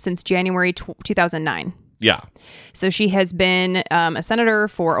York since January 2009. Yeah. So she has been a senator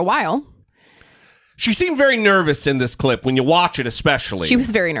for a while. She seemed very nervous in this clip when you watch it, especially. She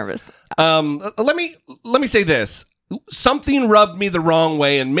was very nervous. Let me say this. Something rubbed me the wrong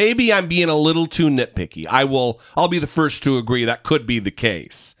way, and maybe I'm being a little too nitpicky. I'll be the first to agree that could be the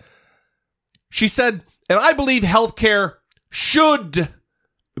case. She said, and I believe healthcare should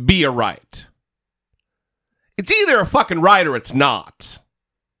be a right. It's either a fucking right or it's not.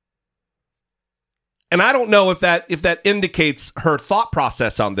 And I don't know if that indicates her thought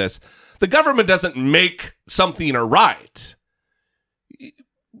process on this. The government doesn't make something a right.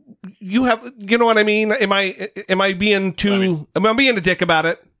 You know what I mean? Am I being am I being a dick about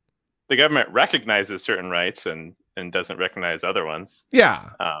it? The government recognizes certain rights and doesn't recognize other ones. Yeah.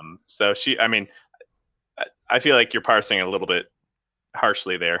 So I feel like you're parsing it a little bit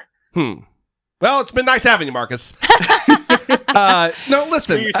harshly there. Well, it's been nice having you, Marcus. No,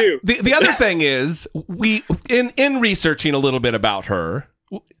 listen. You too. The other thing is, we in researching a little bit about her,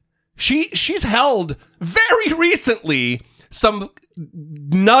 she's held very recently some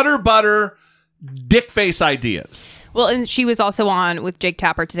nutter butter dick face ideas. Well, and she was also on with Jake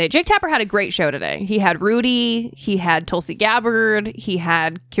Tapper today. Jake Tapper had a great show today. He had Rudy, he had Tulsi Gabbard, he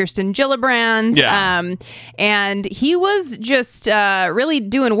had Kirsten Gillibrand, and he was just really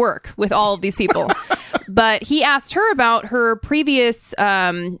doing work with all of these people. But he asked her about her previous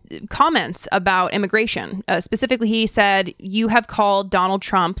comments about immigration. Specifically, he said, "You have called Donald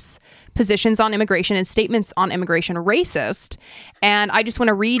Trump's positions on immigration and statements on immigration racist. And I just want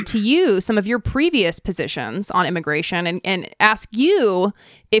to read to you some of your previous positions on immigration and ask you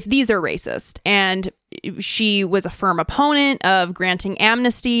if these are racist." And she was a firm opponent of granting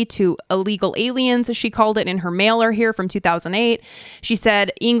amnesty to illegal aliens, as she called it in her mailer here from 2008. She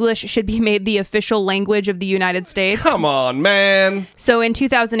said English should be made the official language of the United States. Come on, man. So in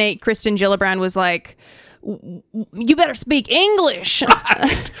 2008, Kirsten Gillibrand was like, "You better speak English."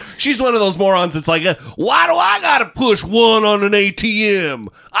 Right. She's one of those morons that's like, why do I gotta push one on an ATM?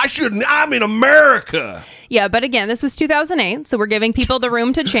 I'm in America. Yeah, but again, this was 2008, so we're giving people the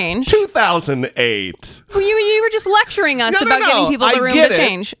room to change. 2008. Well, you were just lecturing us about giving people the room to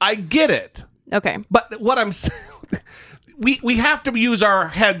change. I get it. Okay. But what I'm saying, we have to use our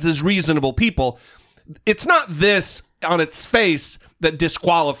heads as reasonable people. It's not this on its face that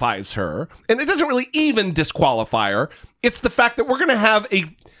disqualifies her, and it doesn't really even disqualify her. It's the fact that we're going to have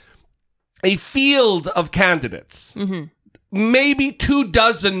a field of candidates, maybe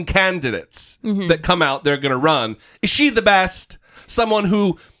 24 candidates that come out, they're going to run. Is she the best? Someone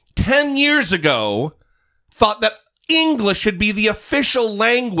who 10 years ago thought that English should be the official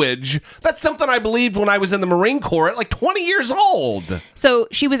language. That's something I believed when I was in the Marine Corps at like 20 years old. So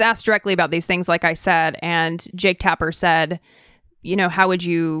she was asked directly about these things, like I said, and Jake Tapper said, you know, how would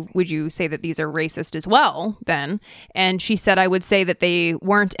you say that these are racist as well then? And she said, I would say that they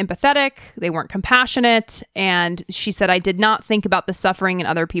weren't empathetic, they weren't compassionate, and she said, I did not think about the suffering in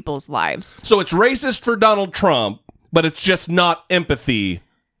other people's lives. So it's racist for Donald Trump, but it's just not empathetic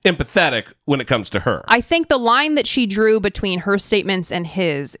when it comes to her. I think the line that she drew between her statements and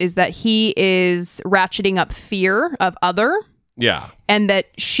his is that he is ratcheting up fear of other. Yeah. And that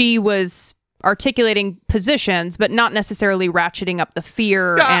she was articulating positions, but not necessarily ratcheting up the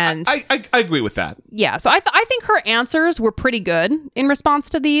fear. Yeah, and I agree with that. Yeah. So I think her answers were pretty good in response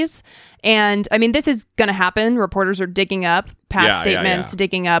to these. And I mean, this is going to happen. Reporters are digging up past statements,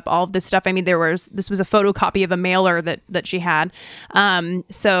 digging up all of this stuff. I mean, this was a photocopy of a mailer that she had.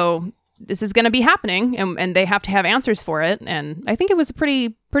 So this is going to be happening, and they have to have answers for it. And I think it was a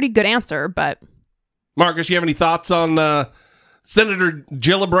pretty good answer. But Marcus, you have any thoughts on Senator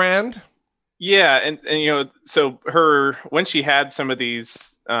Gillibrand? Yeah, and you know, so when she had some of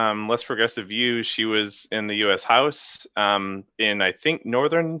these less progressive views, she was in the U.S. House in, I think,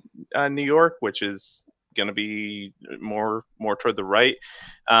 northern New York, which is going to be more toward the right.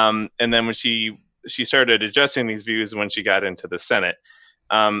 And then when she started adjusting these views when she got into the Senate,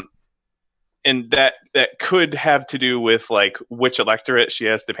 and that could have to do with like which electorate she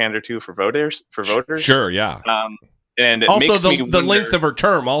has to pander to for voters. Sure, yeah. And it also makes me the length of her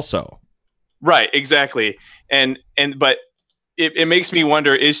term also. Right, exactly. But it makes me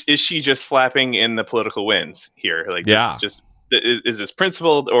wonder, is she just flapping in the political winds here? Like, is this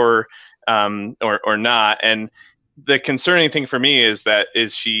principled or not? And the concerning thing for me is that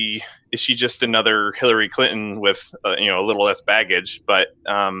is she just another Hillary Clinton with a little less baggage, but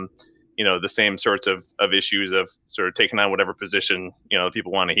the same sorts of issues of sort of taking on whatever position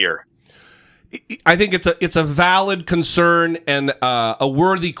people want to hear. I think it's a valid concern and a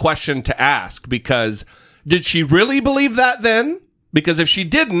worthy question to ask, because did she really believe that then? Because if she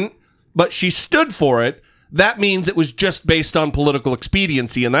didn't, but she stood for it, that means it was just based on political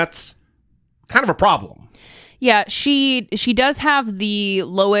expediency, and that's kind of a problem. Yeah, she does have the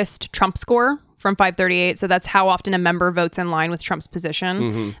lowest Trump score from 538, so that's how often a member votes in line with Trump's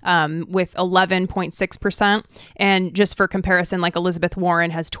position, with 11.6%. And just for comparison, like Elizabeth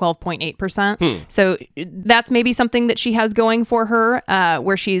Warren has 12.8%. So that's maybe something that she has going for her,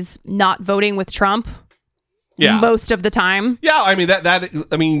 where she's not voting with Trump most of the time. Yeah,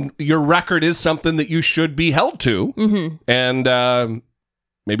 I mean, your record is something that you should be held to, and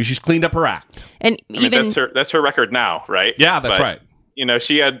maybe she's cleaned up her act. And that's her record now, right? Yeah, that's right. You know,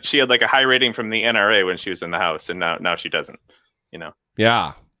 she had like a high rating from the NRA when she was in the House, and now she doesn't. You know.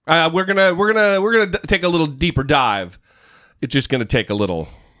 Yeah, we're gonna take a little deeper dive. It's just gonna take a little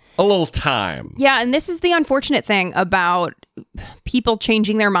time. Yeah, and this is the unfortunate thing about people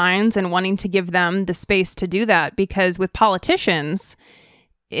changing their minds and wanting to give them the space to do that, because with politicians,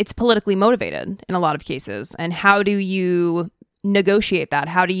 it's politically motivated in a lot of cases. And how do you negotiate that?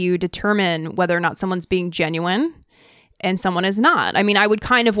 How do you determine whether or not someone's being genuine and someone is not? I mean, I would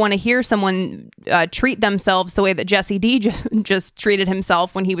kind of want to hear someone treat themselves the way that Jesse D just treated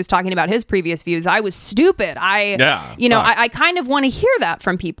himself when he was talking about his previous views. I was stupid. I kind of want to hear that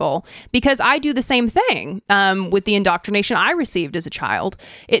from people, because I do the same thing with the indoctrination I received as a child.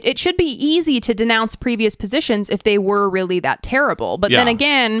 It should be easy to denounce previous positions if they were really that terrible. But then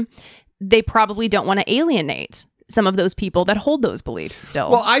again, they probably don't want to alienate some of those people that hold those beliefs still.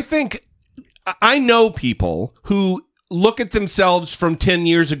 Well, I know people who look at themselves from 10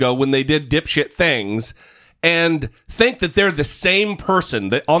 years ago when they did dipshit things and think that they're the same person,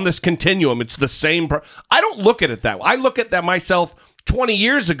 that on this continuum, it's the same I don't look at it that way. I look at that myself 20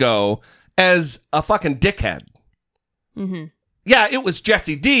 years ago as a fucking dickhead. Yeah, it was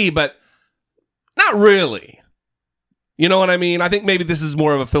Jesse D, but not really. You know what I mean? I think maybe this is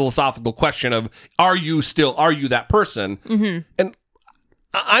more of a philosophical question of, are you that person? And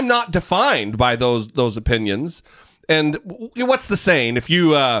I'm not defined by those opinions. And what's the saying? If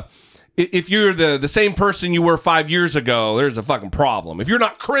you're the same person you were 5 years ago, there's a fucking problem. If you're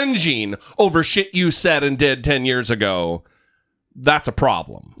not cringing over shit you said and did 10 years ago, that's a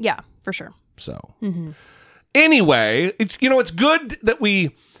problem. Yeah, for sure. So anyway, it's good that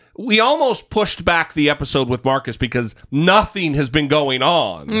we almost pushed back the episode with Marcus because nothing has been going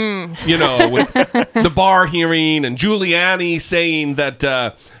on. With the Barr hearing and Giuliani saying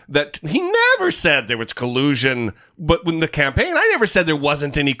that he never said there was collusion, but when the campaign, I never said there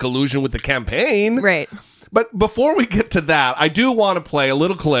wasn't any collusion with the campaign. Right. But before we get to that, I do want to play a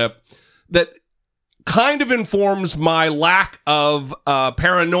little clip that kind of informs my lack of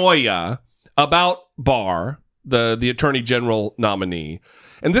paranoia about Barr, the Attorney General nominee.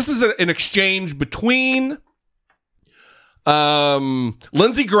 And this is an exchange between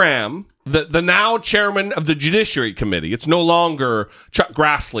Lindsey Graham, the now chairman of the Judiciary Committee. It's no longer Chuck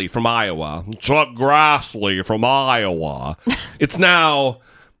Grassley from Iowa. It's now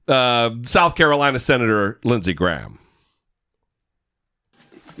South Carolina Senator Lindsey Graham.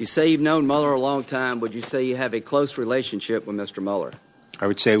 You say you've known Mueller a long time. Would you say you have a close relationship with Mr. Mueller? I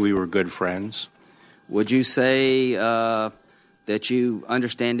would say we were good friends. Would you say that you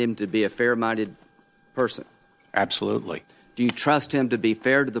understand him to be a fair-minded person? Absolutely. Do you trust him to be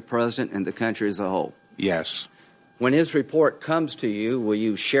fair to the president and the country as a whole? Yes. When his report comes to you, will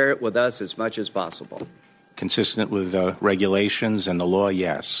you share it with us as much as possible? Consistent with the regulations and the law,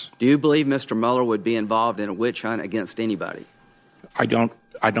 yes. Do you believe Mr. Mueller would be involved in a witch hunt against anybody? I don't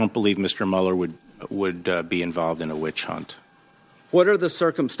believe Mr. Mueller would be involved in a witch hunt. What are the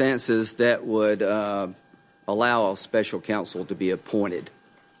circumstances that would allow a special counsel to be appointed,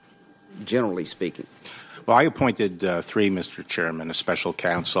 generally speaking? Well, I appointed three, Mr. Chairman, a special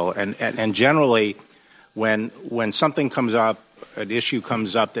counsel, and generally, when something comes up, an issue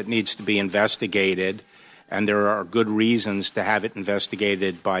comes up that needs to be investigated, and there are good reasons to have it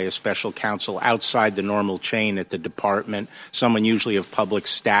investigated by a special counsel outside the normal chain at the department, someone usually of public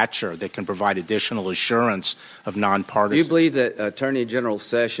stature that can provide additional assurance of nonpartisan. Do you believe that Attorney General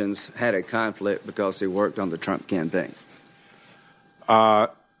Sessions had a conflict because he worked on the Trump campaign? I'm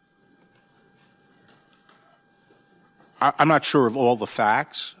not sure of all the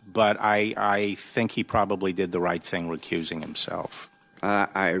facts, but I think he probably did the right thing recusing himself.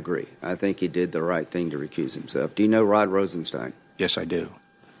 I agree. I think he did the right thing to recuse himself. Do you know Rod Rosenstein? Yes, I do.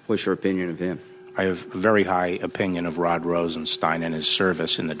 What's your opinion of him? I have a very high opinion of Rod Rosenstein and his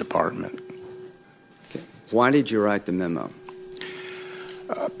service in the department. Okay. Why did you write the memo?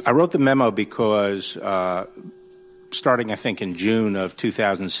 I wrote the memo because starting, I think, in June of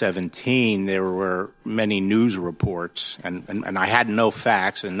 2017, there were many news reports, and I had no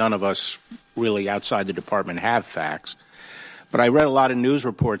facts, and none of us really outside the department have facts. But I read a lot of news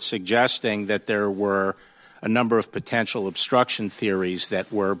reports suggesting that there were a number of potential obstruction theories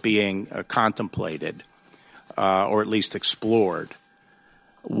that were being contemplated or at least explored.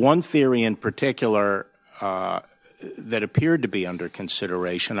 One theory in particular that appeared to be under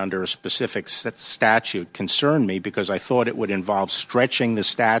consideration under a specific statute concerned me because I thought it would involve stretching the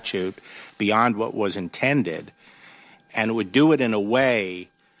statute beyond what was intended, and it would do it in a way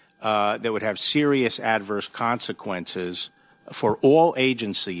that would have serious adverse consequences for all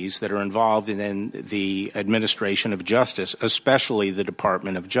agencies that are involved in the administration of justice, especially the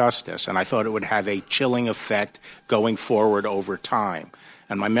Department of Justice. And I thought it would have a chilling effect going forward over time.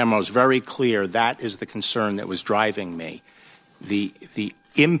 And my memo is very clear. That is the concern that was driving me. The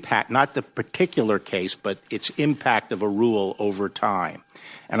impact, not the particular case, but its impact of a rule over time.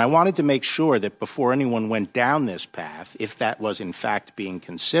 And I wanted to make sure that before anyone went down this path, if that was in fact being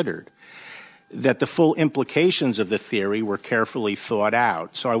considered, that the full implications of the theory were carefully thought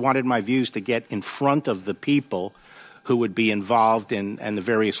out. So I wanted my views to get in front of the people who would be involved in, and the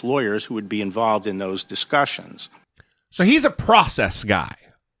various lawyers who would be involved in those discussions. So he's a process guy.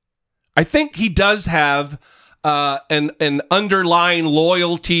 I think he does have an underlying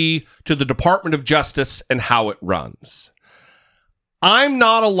loyalty to the Department of Justice and how it runs. I'm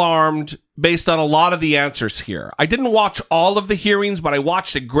not alarmed based on a lot of the answers here. I didn't watch all of the hearings, but I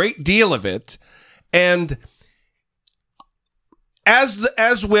watched a great deal of it. And as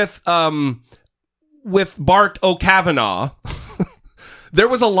with Bart O'Kavanaugh, there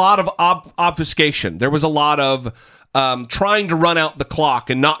was a lot of obfuscation. There was a lot of trying to run out the clock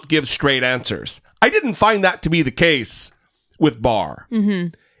and not give straight answers. I didn't find that to be the case with Barr.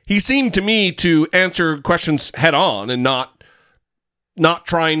 Mm-hmm. He seemed to me to answer questions head on and not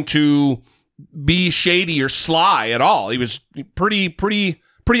trying to be shady or sly at all. He was pretty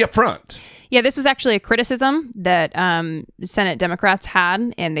upfront. Yeah, this was actually a criticism that Senate Democrats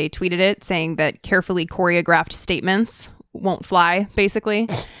had, and they tweeted it saying that carefully choreographed statements won't fly, basically.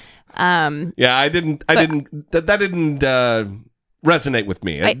 That didn't resonate with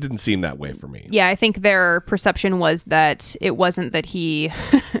me. It didn't seem that way for me. Yeah, I think their perception was that it wasn't that he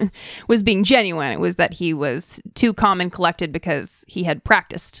was being genuine. It was that he was too calm and collected because he had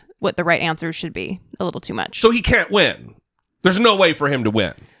practiced what the right answers should be a little too much. So he can't win. There's no way for him to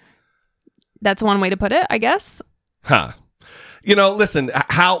win. That's one way to put it, I guess. Huh. Listen,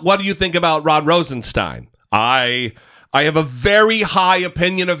 what do you think about Rod Rosenstein? I have a very high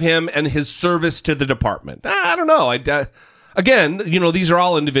opinion of him and his service to the department. I don't know. Again, these are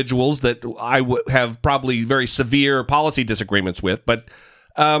all individuals that I would have probably very severe policy disagreements with, but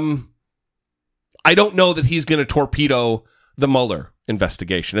I don't know that he's going to torpedo the Mueller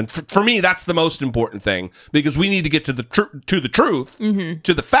investigation. And for me, that's the most important thing, because we need to get to the truth, mm-hmm.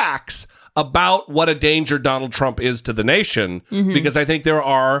 to the facts about what a danger Donald Trump is to the nation, mm-hmm. because I think there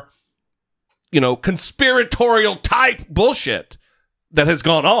are, conspiratorial type bullshit that has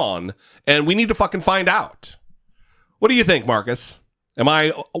gone on, and we need to fucking find out. What do you think, Marcus? Am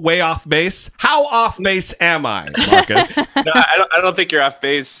I way off base? How off base am I, Marcus? No, I don't think you're off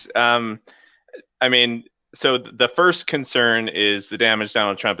base. So the first concern is the damage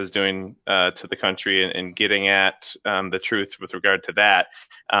Donald Trump is doing to the country and getting at the truth with regard to that.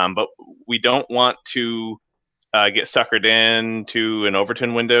 But we don't want to get suckered into an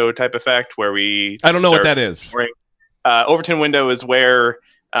Overton window type effect where we... I don't know what that is. Overton window is where...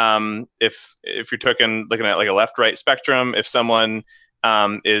 if you're looking at like a left-right spectrum, if someone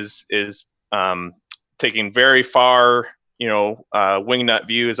is taking very far, wingnut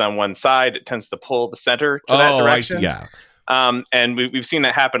views on one side, it tends to pull the center to that direction. I see, yeah. And we've seen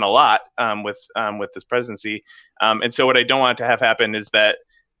that happen a lot with this presidency. And so what I don't want to have happen is that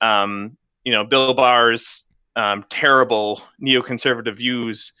Bill Barr's terrible neoconservative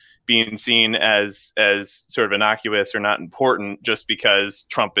views being seen as sort of innocuous or not important just because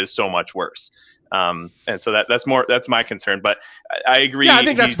Trump is so much worse. And so that's my concern. But I agree. Yeah, I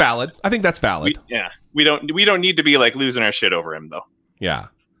think that's valid. We don't need to be like losing our shit over him though. Yeah.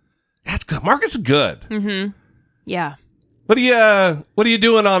 That's good. Marcus is good. Mm-hmm. Yeah. What are you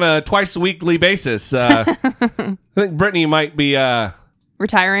doing on a twice a weekly basis? I think Brittany might be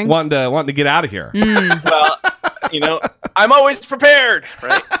retiring. Wanting to get out of here. Well, I'm always prepared,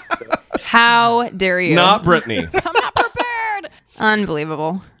 right? How dare you? Not Brittany. I'm not prepared.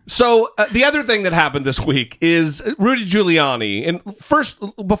 Unbelievable. So the other thing that happened this week is Rudy Giuliani. And first,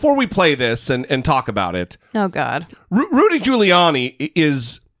 before we play this and talk about it. Oh, God. Rudy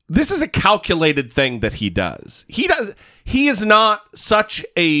Giuliani this is a calculated thing that he does. He is not such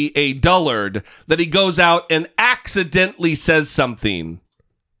a dullard that he goes out and accidentally says something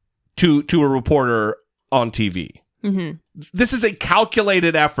to a reporter on TV. Mm-hmm. This is a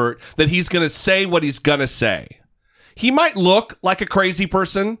calculated effort that he's going to say what he's going to say. He might look like a crazy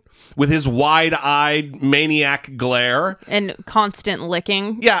person with his wide-eyed maniac glare and constant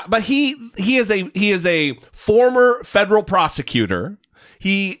licking. Yeah, but he is a former federal prosecutor.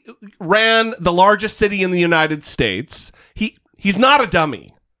 He ran the largest city in the United States. He's not a dummy.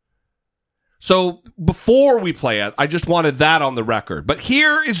 So before we play it, I just wanted that on the record. But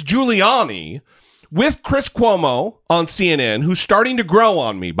here is Giuliani with Chris Cuomo on CNN, who's starting to grow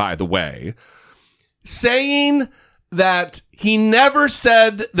on me, by the way, saying that he never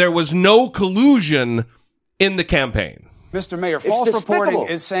said there was no collusion in the campaign. Mr. Mayor, false reporting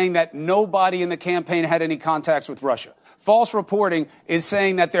is saying that nobody in the campaign had any contacts with Russia. False reporting is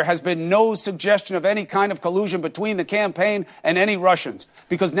saying that there has been no suggestion of any kind of collusion between the campaign and any Russians.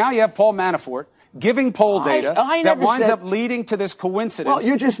 Because now you have Paul Manafort giving poll data that winds up leading to this coincidence. Well,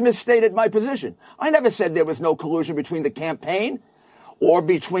 you just misstated my position. I never said there was no collusion between the campaign or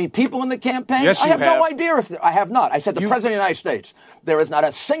between people in the campaign. Yes, I have you no idea if I have not. I said the President of the United States. There is not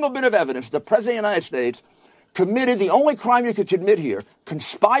a single bit of evidence the President of the United States committed the only crime you could commit here,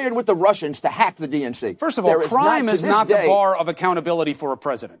 conspired with the Russians to hack the DNC. First of all, crime is not the bar of accountability for a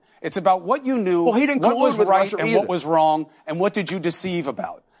president. It's about what you knew, what was right and what was wrong, and what did you deceive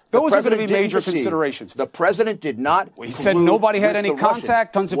about. Those are going to be major considerations. The president did not. He said nobody had any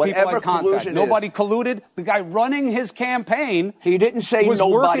contact. Tons of people had contact. Nobody colluded. The guy running his campaign, he didn't say was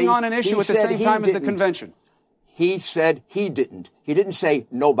nobody working on an issue at the same time as the convention. He said he didn't. He didn't say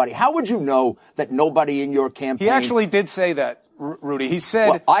nobody. How would you know that nobody in your campaign? He actually did say that, Rudy. He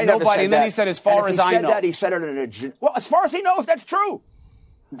said nobody, and then he said, as far as I know. He said it in a. Well, as far as he knows, that's true.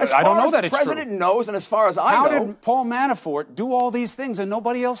 I don't know that it's true. The president knows, and as far as I know. How did Paul Manafort do all these things and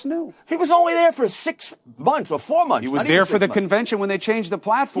nobody else knew? He was only there for 6 months or 4 months. He was there for the convention when they changed the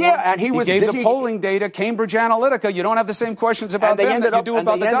platform. Yeah, and he gave the polling data, Cambridge Analytica. You don't have the same questions about them that you do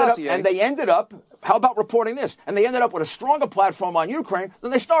about the dossier. And they ended up, how about reporting this? And they ended up with a stronger platform on Ukraine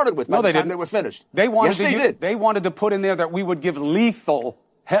than they started with by the time they were finished. They wanted did. They wanted to put in there that we would give lethal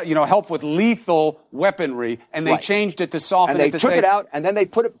help with lethal weaponry, and they changed it to soften it to say... And they took it out, and then they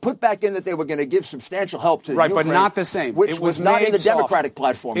put back in that they were going to give substantial help to Ukraine. Right, but not the same. Which was not in the Democratic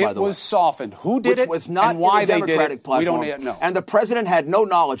platform, by the way. It was softened. Who did it was not and why in the they did Democratic it, platform. we don't yet know. And the president had no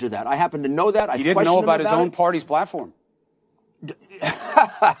knowledge of that. I happen to know that. He didn't know about his own party's platform.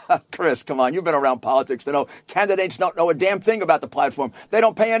 Chris, come on. You've been around politics to know candidates don't know a damn thing about the platform. They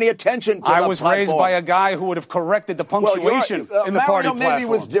don't pay any attention to the platform. I was raised by a guy who would have corrected the punctuation in the party platform. Maybe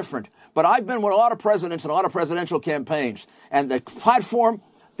was different. But I've been with a lot of presidents and a lot of presidential campaigns. And the platform,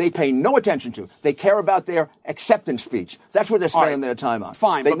 they pay no attention to. They care about their acceptance speech. That's what they're spending their time on.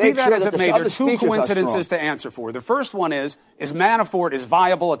 Fine, they but be that as it may, there are two coincidences to answer for. The first one is Manafort is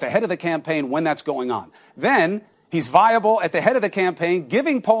viable at the head of the campaign when that's going on. Then he's viable at the head of the campaign,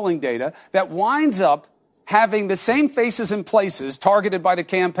 giving polling data that winds up having the same faces and places targeted by the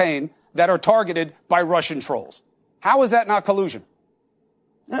campaign that are targeted by Russian trolls. How is that not collusion?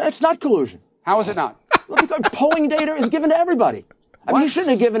 It's not collusion. How is it not? Well, because polling data is given to everybody. I mean, you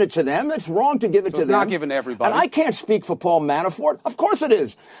shouldn't have given it to them. It's wrong to give it to them. It's not given to everybody. And I can't speak for Paul Manafort. Of course it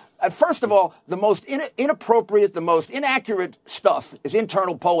is. First of all, the most inappropriate, the most inaccurate stuff is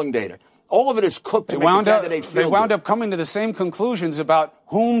internal polling data. All of it is cooked to make the candidate feel They wound up coming to the same conclusions about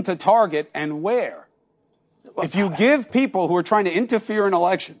whom to target and where. If you give people who are trying to interfere in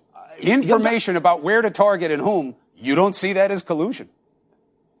election information about where to target and whom, you don't see that as collusion.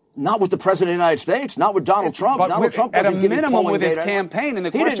 Not with the President of the United States, not with Donald Trump. But Donald Trump at a wasn't giving minimum with his data. campaign, and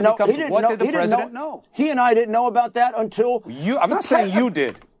the question becomes, what did the president know? He and I didn't know about that until... I'm not saying you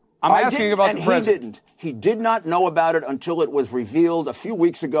did. I'm asking about the president. He didn't. He did not know about it until it was revealed a few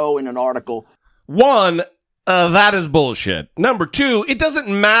weeks ago in an article. One, that is bullshit. Number two, it doesn't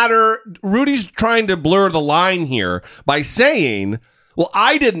matter. Rudy's trying to blur the line here by saying, well,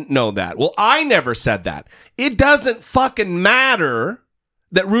 I didn't know that. Well, I never said that. It doesn't fucking matter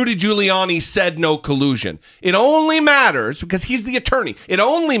that Rudy Giuliani said no collusion. It only matters, because he's the attorney, it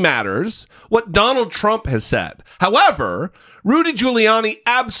only matters what Donald Trump has said. However, Rudy Giuliani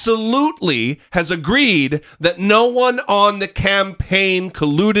absolutely has agreed that no one on the campaign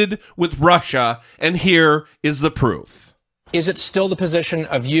colluded with Russia, and here is the proof. Is it still the position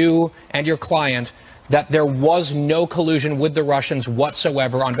of you and your client that there was no collusion with the Russians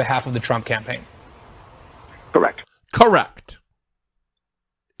whatsoever on behalf of the Trump campaign? Correct. Correct.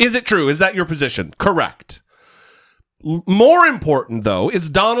 Is it true? Is that your position? Correct. More important, though, is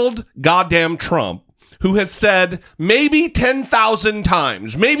Donald goddamn Trump, who has said maybe 10,000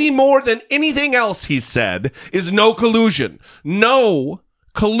 times, maybe more than anything else he's said, is no collusion. No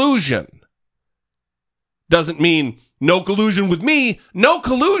collusion doesn't mean no collusion with me. No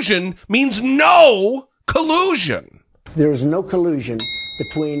collusion means no collusion. There is no collusion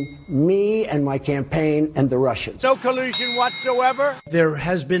between me and my campaign and the Russians. No collusion whatsoever? There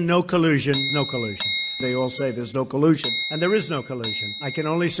has been no collusion, no collusion. They all say there's no collusion, and there is no collusion. I can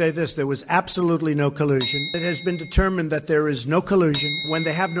only say this, there was absolutely no collusion. It has been determined that there is no collusion. When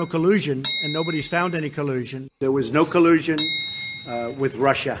they have no collusion, and nobody's found any collusion, there was no collusion with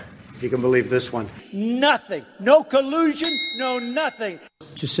Russia, if you can believe this one. Nothing. No collusion, no nothing.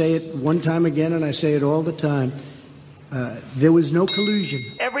 To say it one time again, and I say it all the time, there was no collusion.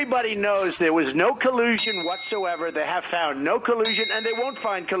 Everybody knows there was no collusion whatsoever. They have found no collusion, and they won't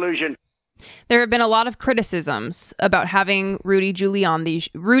find collusion. There have been a lot of criticisms about having Rudy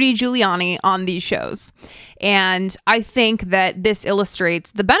Giuliani on these shows. And I think that this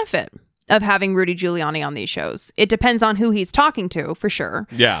illustrates the benefit of having Rudy Giuliani on these shows. It depends on who he's talking to, for sure.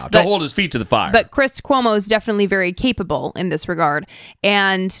 Yeah, to hold his feet to the fire. But Chris Cuomo is definitely very capable in this regard.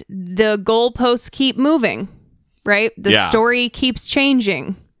 And the goalposts keep moving, right? The story keeps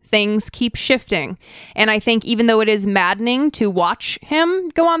changing. Things keep shifting. And I think even though it is maddening to watch him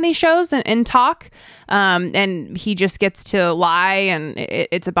go on these shows and talk, and he just gets to lie and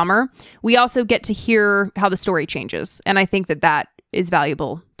it's a bummer, we also get to hear how the story changes. And I think that is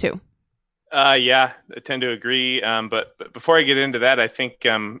valuable too. Yeah, I tend to agree. But before I get into that, I think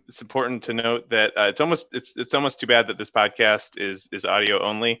it's important to note that it's almost too bad that this podcast is audio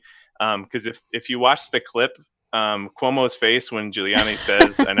only. Because if you watch the clip, Cuomo's face when Giuliani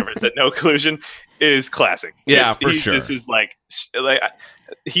says, "I never said no collusion," is classic. Yeah, for sure. This is like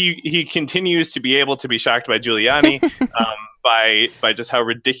he continues to be able to be shocked by Giuliani, by just how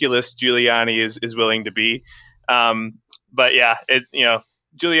ridiculous Giuliani is willing to be. But yeah,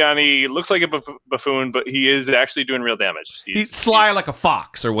 Giuliani looks like a buffoon, but he is actually doing real damage. He's sly like a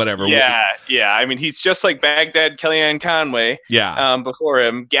fox or whatever. Yeah. I mean, he's just like Baghdad Kellyanne Conway. Yeah. Before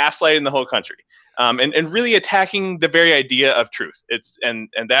him, gaslighting the whole country. And really attacking the very idea of truth. And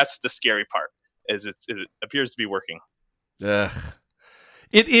that's the scary part, is it appears to be working.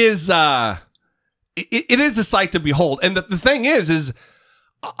 It is it is a sight to behold. And the thing is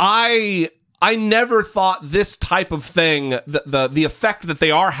I never thought this type of thing, the effect that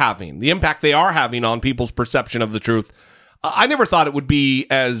they are having, the impact they are having on people's perception of the truth, I never thought it would be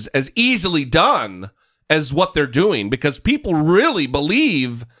as easily done as what they're doing, because people really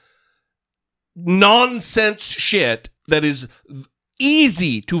believe nonsense shit that is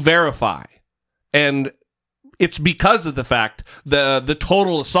easy to verify. And it's because of the fact the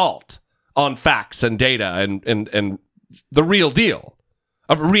total assault on facts and data and the real deal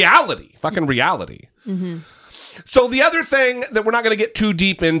of reality, fucking reality. Mm-hmm. So the other thing that we're not going to get too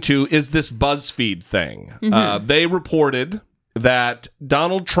deep into is this BuzzFeed thing. Mm-hmm. They reported that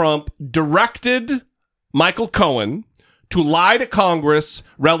Donald Trump directed Michael Cohen to lie to Congress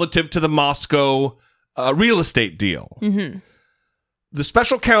relative to the Moscow real estate deal. Mm-hmm. The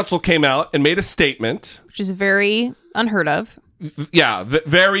special counsel came out and made a statement. Which is very unheard of. Yeah,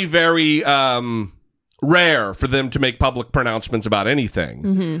 very, very rare for them to make public pronouncements about anything.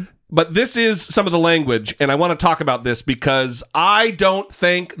 Mm-hmm. But this is some of the language, and I want to talk about this because I don't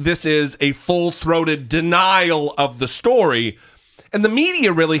think this is a full-throated denial of the story. And the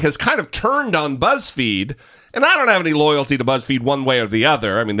media really has kind of turned on BuzzFeed. And I don't have any loyalty to BuzzFeed one way or the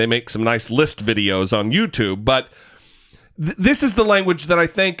other. I mean, they make some nice list videos on YouTube, but this is the language that I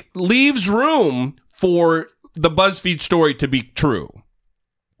think leaves room for the BuzzFeed story to be true.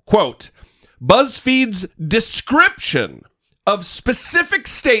 Quote, BuzzFeed's description of specific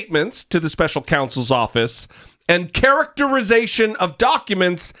statements to the special counsel's office and characterization of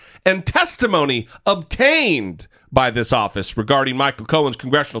documents and testimony obtained by this office regarding Michael Cohen's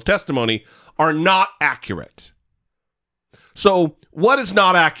congressional testimony are not accurate. So, what is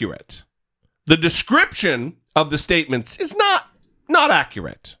not accurate? The description of the statements is not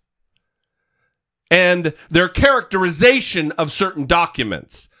accurate. And their characterization of certain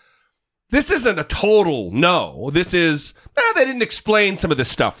documents. This isn't a total no. This is, they didn't explain some of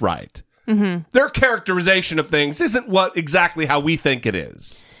this stuff right. Mm-hmm. Their characterization of things isn't exactly how we think it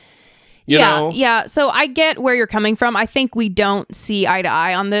is. You know? Yeah. So I get where you're coming from. I think we don't see eye to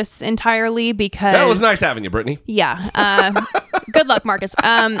eye on this entirely because... That was nice having you, Brittany. Yeah. Good luck, Marcus.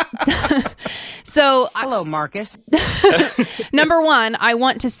 So hello, Marcus. Number one, I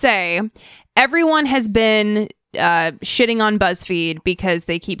want to say everyone has been shitting on BuzzFeed because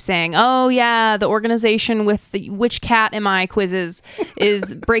they keep saying, oh yeah, the organization with the which cat am I quizzes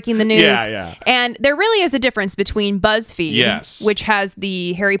is breaking the news. Yeah. And there really is a difference between BuzzFeed, yes, which has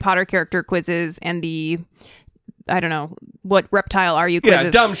the Harry Potter character quizzes and the I don't know, what reptile are you quizzes. Yeah,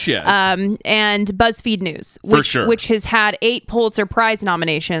 dumb shit. And BuzzFeed News, which has had 8 Pulitzer Prize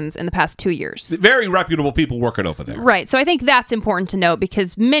nominations in the past 2 years. Very reputable people working over there. Right. So I think that's important to note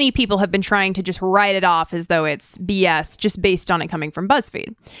because many people have been trying to just write it off as though it's BS just based on it coming from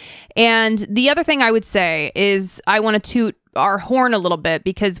BuzzFeed. And the other thing I would say is I want to toot our horn a little bit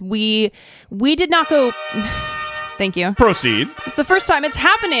because we did not go... Thank you. Proceed. It's the first time it's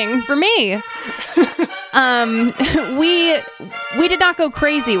happening for me. We did not go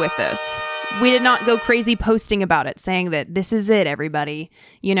crazy with this. We did not go crazy posting about it, saying that this is it, everybody.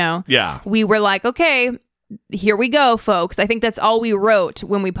 You know? Yeah. We were like, okay, here we go, folks. I think that's all we wrote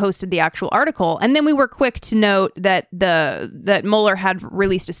when we posted the actual article. And then we were quick to note that that Mueller had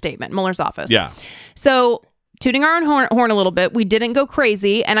released a statement, Mueller's office. Yeah. So... tooting our own horn a little bit, we didn't go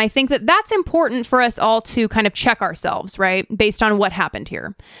crazy, and I think that that's important for us all to kind of check ourselves, right, based on what happened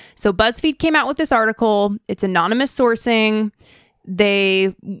here. So BuzzFeed came out with this article. It's anonymous sourcing.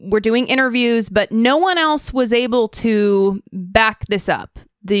 They were doing interviews, but no one else was able to back this up.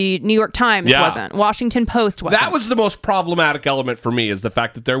 The New York Times wasn't. Washington Post wasn't. That was the most problematic element for me, is the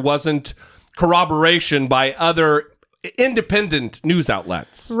fact that there wasn't corroboration by other independent news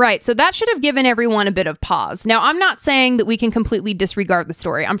outlets. Right. So that should have given everyone a bit of pause. Now, I'm not saying that we can completely disregard the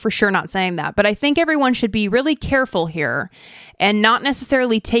story. I'm for sure not saying that. But I think everyone should be really careful here and not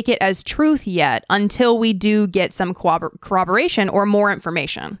necessarily take it as truth yet until we do get some corroboration or more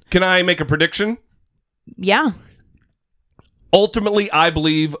information. Can I make a prediction? Yeah. Ultimately, I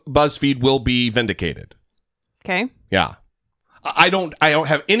believe BuzzFeed will be vindicated. Okay. Yeah. I don't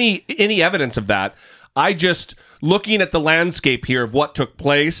have any evidence of that. I just, looking at the landscape here of what took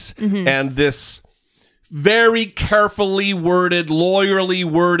place and this very carefully worded, lawyerly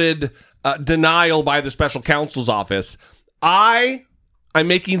worded denial by the special counsel's office, I'm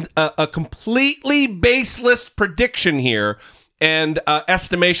making a completely baseless prediction here and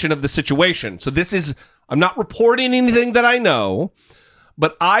estimation of the situation. So I'm not reporting anything that I know,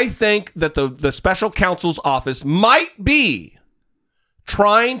 but I think that the special counsel's office might be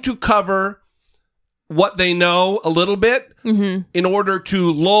trying to cover what they know a little bit in order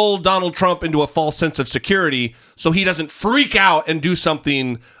to lull Donald Trump into a false sense of security so he doesn't freak out and do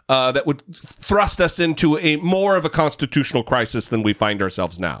something that would thrust us into more of a constitutional crisis than we find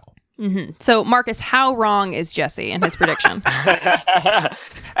ourselves now. So, Marcus, how wrong is Jesse in his prediction?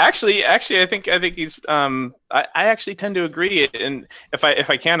 Actually, I think he's. I actually tend to agree, and if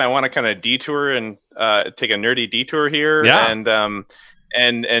I can, I want to kind of detour and take a nerdy detour here,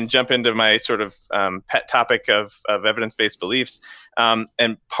 and jump into my sort of pet topic of evidence-based beliefs.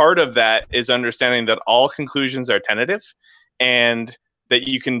 And part of that is understanding that all conclusions are tentative and that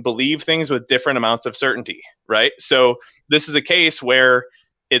you can believe things with different amounts of certainty, right? So this is a case where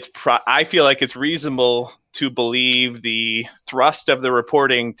I feel like it's reasonable to believe the thrust of the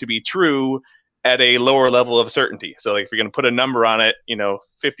reporting to be true at a lower level of certainty. So like if you're going to put a number on it,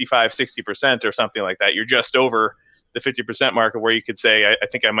 55, 60% or something like that, you're just over the 50% mark of where you could say, I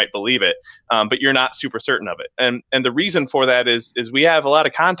think I might believe it, but you're not super certain of it. And the reason for that is we have a lot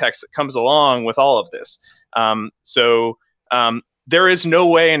of context that comes along with all of this. So there is no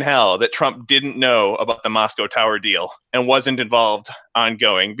way in hell that Trump didn't know about the Moscow Tower deal and wasn't involved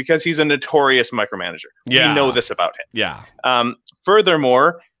ongoing because he's a notorious micromanager. Yeah. We know this about him. Yeah.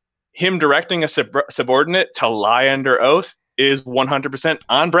 Furthermore, him directing a subordinate to lie under oath is 100%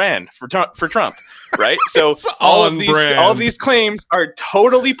 on brand for Trump, right? So all of these claims are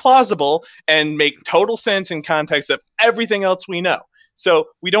totally plausible and make total sense in context of everything else we know. So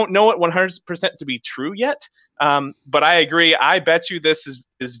we don't know it 100% to be true yet, but I agree. I bet you this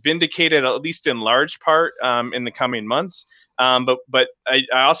is vindicated, at least in large part, in the coming months. But I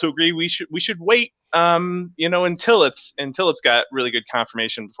also agree we should wait, until it's got really good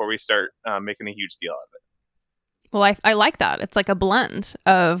confirmation before we start making a huge deal out of it. Well, I like that. It's like a blend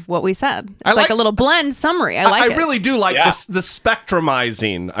of what we said. It's like a little blend summary. I really do like the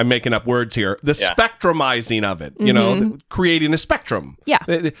spectrumizing. I'm making up words here. The spectrumizing of it, creating a spectrum.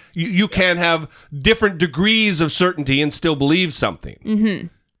 Yeah. You can have different degrees of certainty and still believe something.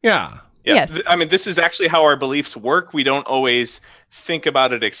 Yeah. Yes. I mean, this is actually how our beliefs work. We don't always think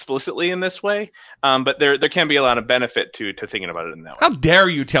about it explicitly in this way, but there can be a lot of benefit to thinking about it in that way. How dare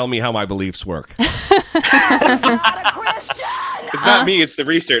you tell me how my beliefs work? It's not me, it's the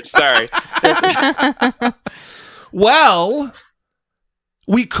research. Sorry. Well,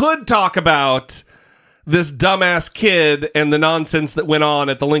 we could talk about this dumbass kid and the nonsense that went on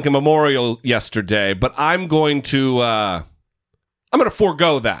at the Lincoln Memorial yesterday, but I'm going to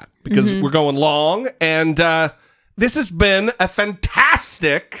forego that because we're going long, and this has been a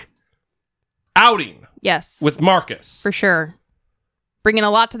fantastic outing Yes. With Marcus. For sure. Bringing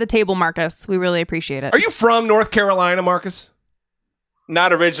a lot to the table, Marcus. We really appreciate it. Are you from North Carolina, Marcus?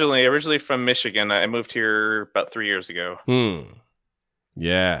 Not originally. Originally from Michigan. I moved here about 3 years ago.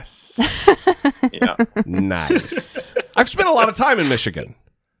 Yes. Yeah. Nice. I've spent a lot of time in Michigan.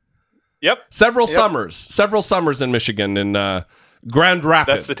 Yep. Several summers in Michigan in Grand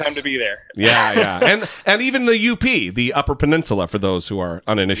Rapids. That's the time to be there. Yeah. And even the UP, the Upper Peninsula, for those who are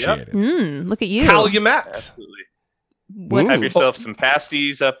uninitiated. Look at you. Calumet. Absolutely. Have yourself some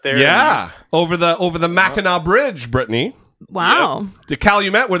pasties up there. Yeah. Over the Mackinac Bridge, Brittany. Wow. The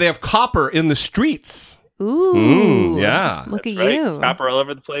Calumet, where they have copper in the streets. Ooh. Yeah. Look That's at right. you. Copper all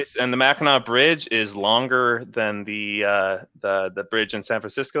over the place. And the Mackinac Bridge is longer than the bridge in San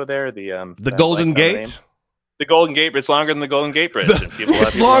Francisco there. The Golden Gate. The Golden Gate, it's longer than the Golden Gate Bridge.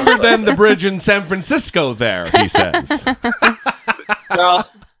 It's longer than the bridge in San Francisco there, he says.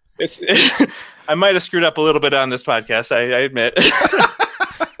 Well, I might have screwed up a little bit on this podcast, I admit.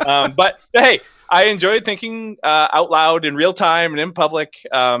 But hey, I enjoyed thinking out loud in real time and in public.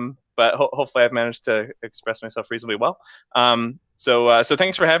 But hopefully I've managed to express myself reasonably well. So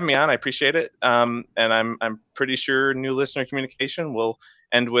thanks for having me on. I appreciate it. And I'm pretty sure new listener communication will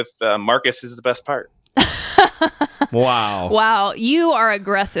end with Marcus is the best part. Wow. Wow. You are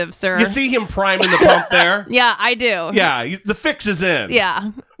aggressive, sir. You see him priming the pump there? Yeah, I do. Yeah, the fix is in.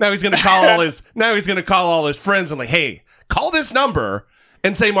 Yeah. Now he's going to call all his friends and like, "Hey, call this number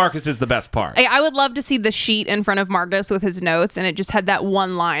and say Marcus is the best part." I would love to see the sheet in front of Marcus with his notes, and it just had that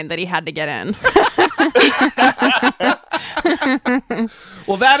one line that he had to get in.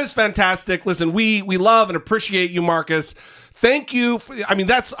 Well, that is fantastic. Listen, we love and appreciate you, Marcus. Thank you.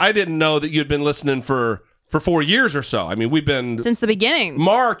 I didn't know that you'd been listening for 4 years or so. I mean, we've been... Since the beginning.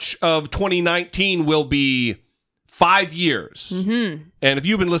 March of 2019 will be 5 years. Mm-hmm. And if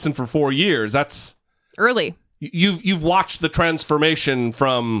you've been listening for 4 years, that's... Early. You've watched the transformation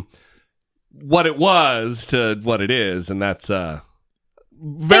from what it was to what it is, and that's thanks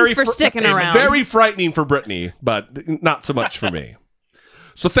for sticking around. Very frightening for Brittany, but not so much for me.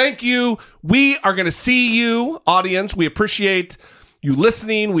 So thank you. We are going to see you, audience. We appreciate you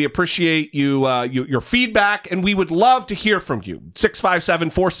listening. We appreciate your feedback, and we would love to hear from you.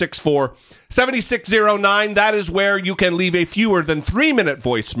 657-464-7609. That is where you can leave a fewer than 3-minute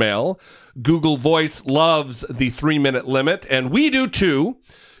voicemail. Google Voice loves the 3-minute limit, and we do too.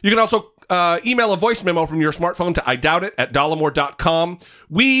 You can also email a voice memo from your smartphone to idoubt@dollamore.com.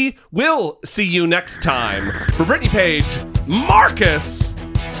 We will see you next time. For Brittany Page, Marcus,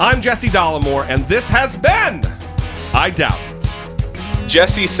 I'm Jesse Dollamore, and this has been I Doubt It.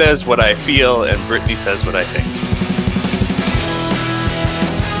 Jesse says what I feel, and Brittany says what I think.